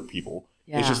trying to hurt people.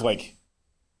 Yeah. It's just like,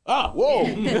 whoa,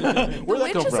 where'd that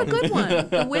Witch come is from? a good one.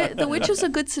 The Witch is a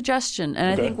good suggestion,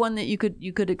 and Okay. I think one that you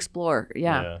could explore.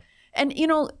 Yeah. And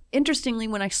interestingly,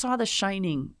 when I saw The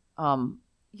Shining,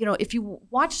 if you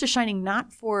watch The Shining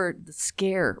not for the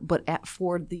scare, but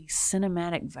for the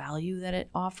cinematic value that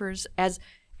it offers, I'd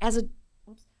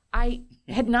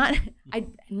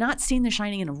not seen The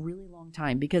Shining in a really long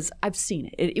time because I've seen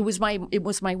it. It was my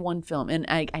one film, and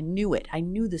I knew it. I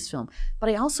knew this film, but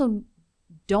I also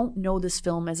don't know this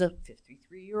film as a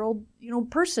 53-year-old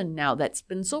person now that's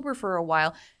been sober for a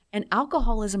while, and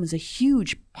alcoholism is a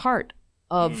huge part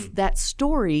of that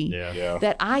story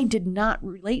that I did not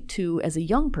relate to as a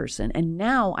young person, and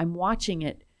now I'm watching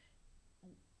it,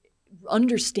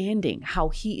 understanding how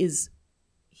he is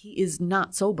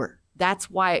not sober. That's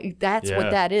what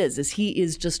that is he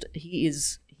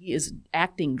is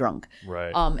acting drunk,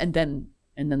 right?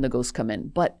 And then the ghosts come in,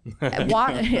 but then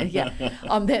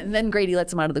Grady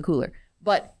lets him out of the cooler.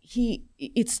 But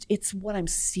it's what I'm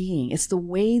seeing. It's the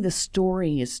way the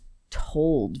story is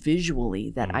told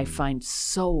visually that I find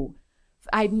so.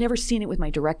 I've never seen it with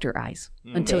my director eyes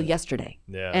until yesterday.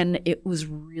 Yeah. And it was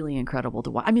really incredible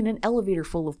to watch. I mean, an elevator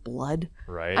full of blood.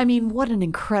 Right. I mean, what an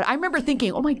incredible. I remember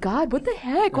thinking, oh my God, what the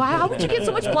heck? Wow, how would you get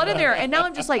so much blood in there? And now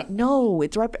I'm just like, no,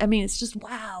 it's right. I mean, it's just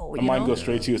wow. My mind goes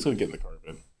straight to it's going to get in the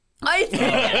carpet. I think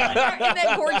in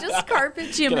that gorgeous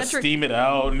carpet, geometric. Steam it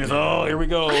out, and here we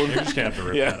go. You're just gonna have to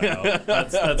rip that out.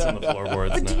 That's on the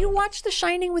floorboards. But now. do you watch The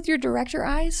Shining with your director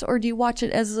eyes, or do you watch it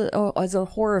as a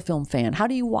horror film fan? How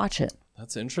do you watch it?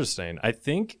 That's interesting. I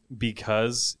think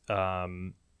because that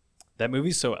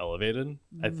movie's so elevated.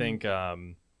 I think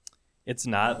it's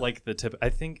not like the tip. I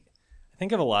think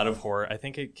of a lot of horror. I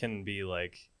think it can be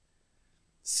like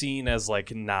seen as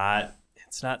like not.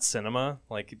 It's not cinema.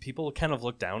 Like people kind of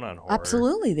look down on horror.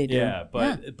 Absolutely, they do. Yeah,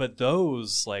 but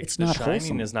those like it's The Shining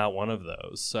wholesome. is not one of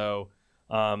those. So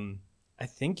I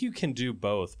think you can do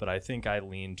both, but I think I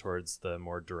lean towards the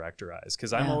more director eyes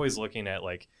because I'm always looking at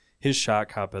like his shot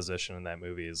composition in that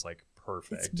movie is like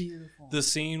perfect. It's beautiful. The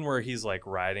scene where he's like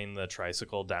riding the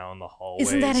tricycle down the hallway.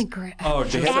 Isn't that incredible? Oh,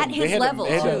 just at his level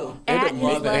too.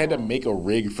 They had to make a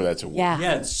rig for that to work.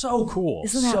 Yeah, it's so cool.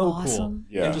 Isn't that so awesome?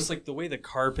 Cool. Yeah. And just like the way the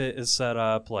carpet is set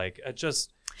up, like it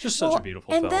just such a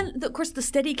beautiful film. And then, of course, the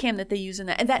Steadicam that they use in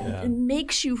that, and that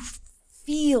makes you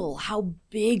feel how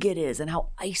big it is and how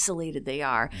isolated they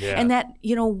are. Yeah. And that,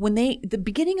 when the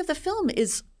beginning of the film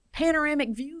is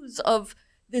panoramic views of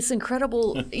this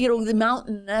incredible, the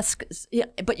mountain-esque,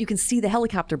 but you can see the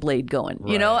helicopter blade going,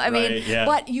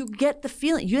 but you get the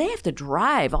feeling, they have to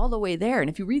drive all the way there. And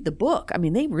if you read the book, I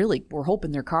mean, they really were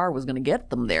hoping their car was going to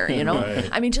get them there, Right.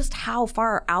 I mean, just how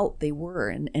far out they were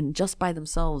and just by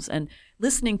themselves. And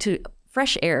listening to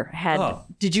Fresh Air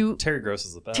did you? Terry Gross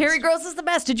is the best. Terry Gross is the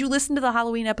best. Did you listen to the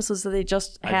Halloween episodes that they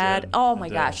just had? Oh my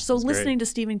gosh. So listening to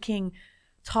Stephen King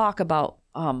talk about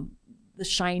The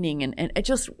Shining and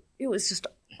it was just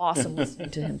awesome listening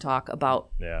to him talk about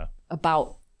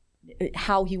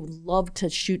how he would love to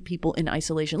shoot people in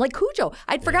isolation. Like Cujo.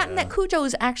 I'd forgotten that Cujo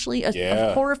is actually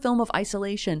a horror film of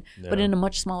isolation, but in a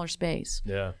much smaller space.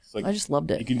 Yeah. Like, I just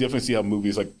loved it. You can definitely see how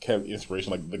movies like have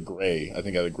inspiration, like The Grey, I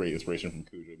think had a great inspiration from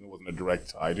Cujo. There wasn't a direct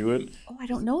tie to it. Oh, I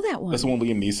don't know that one. That's the one with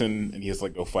Liam Neeson, and he has to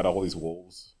go fight all these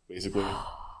wolves, basically.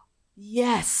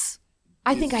 Yes.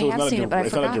 I think I have seen it, but I've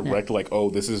forgotten it. It's not a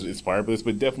direct, this is inspired by this,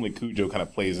 but definitely Cujo kind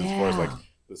of plays as far as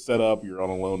the setup, you're on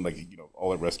alone,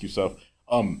 all that rescue stuff.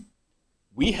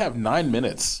 We have 9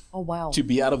 minutes to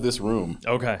be out of this room.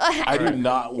 Okay. I do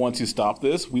not want to stop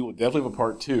this. We will definitely have a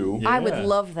part 2. Yeah. I would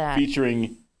love that.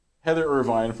 Featuring Heather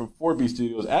Irvine from 4B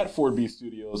Studios at 4B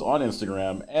Studios on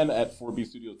Instagram and at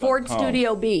 4bstudios.com. Ford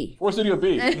Studio B. Ford Studio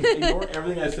B. Ignore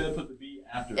everything I said, put the B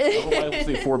after. Otherwise,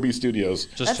 we'll say 4B Studios.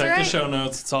 Just check the show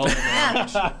notes. It's all in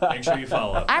the Make sure you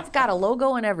follow. I've got a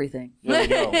logo and everything. There we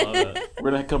go. Love it. We're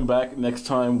going to come back next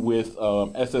time with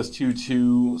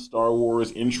SS22 Star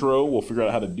Wars intro. We'll figure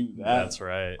out how to do that. That's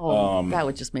right. That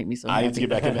would just make me so happy. I need to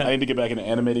get back into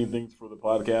animating things for the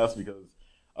podcast because,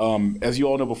 as you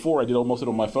all know before, I did most of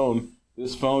it on my phone.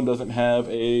 This phone doesn't have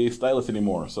a stylus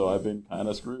anymore, so I've been kind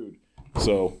of screwed.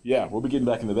 So, we'll be getting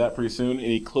back into that pretty soon.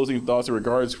 Any closing thoughts or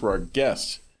regards for our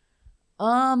guest?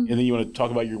 Anything you want to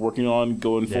talk about you're working on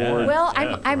going forward? Well,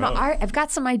 I've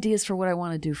got some ideas for what I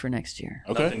want to do for next year.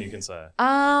 Okay. Nothing you can say.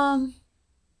 I'd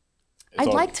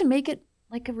like to make it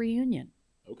like a reunion.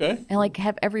 Okay. And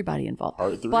have everybody involved.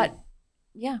 Part 3. But,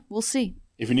 we'll see.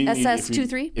 If you need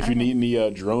SS23? If you need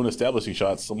any drone establishing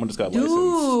shots, someone just got licensed.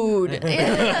 Dude.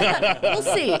 We'll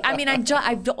see. I mean,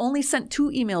 I've only sent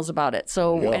 2 emails about it,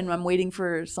 and I'm waiting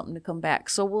for something to come back.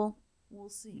 So we'll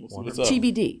see.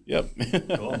 TBD. Yep.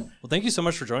 Cool. Well, thank you so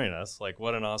much for joining us.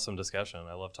 What an awesome discussion.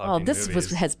 I love talking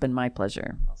movies. Has been my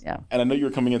pleasure. Awesome. Yeah. And I know you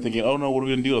were coming in thinking, oh no, what are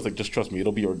we going to do? I was like, just trust me.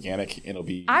 It'll be organic and it'll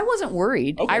be... I wasn't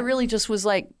worried. Okay. I really just was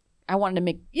like, I wanted to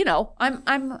make, I'm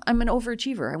an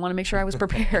overachiever. I want to make a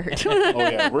prepared. Oh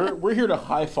yeah, we're here to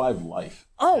high five life.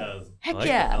 Oh, heck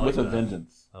yeah. With a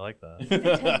vengeance. I like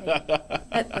that.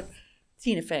 That's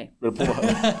Tina Fey.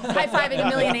 High-fiving a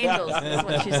million angels is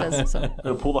what she says. So. We're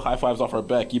going to pull the high fives off our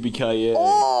back. Yippee-ki-yay.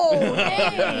 Oh,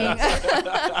 dang.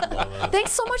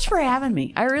 Thanks so much for having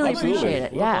me. I really appreciate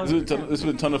it. Yeah. This has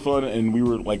been a ton of fun, and we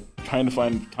were trying to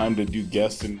find time to do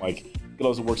guests and get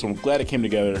all this work. So I'm glad it came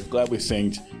together. Glad we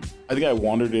synced. I think I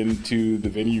wandered into the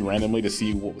venue randomly to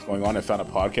see what was going on. I found a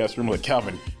podcast room. I'm like,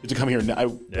 Calvin, you have to come here now.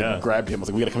 I grabbed him. I was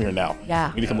like, we got to come here now.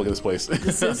 Yeah. We need to come look at this place.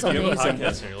 This is amazing. If you have a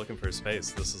podcast and you're looking for a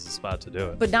space, this is the spot to do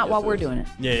it. But not while we're doing it.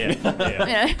 Yeah.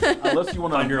 Unless you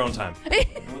want to find your own time. Unless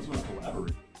you want to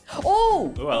collaborate.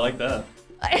 Oh, I like that.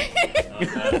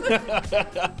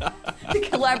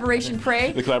 collaboration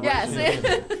pray. The collaboration.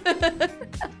 Yes.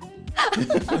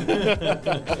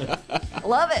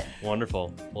 Love it.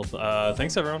 Wonderful. Well,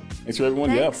 thanks everyone. Thanks for everyone.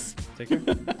 Thanks. Take care. Have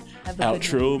a good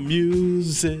Outro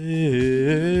music.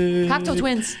 Cocktail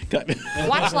Twins.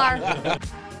 Watch Lar.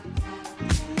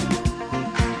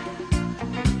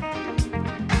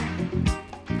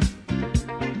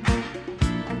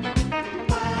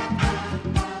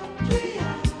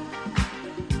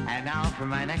 And now for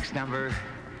my next number,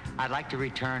 I'd like to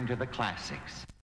return to the classics.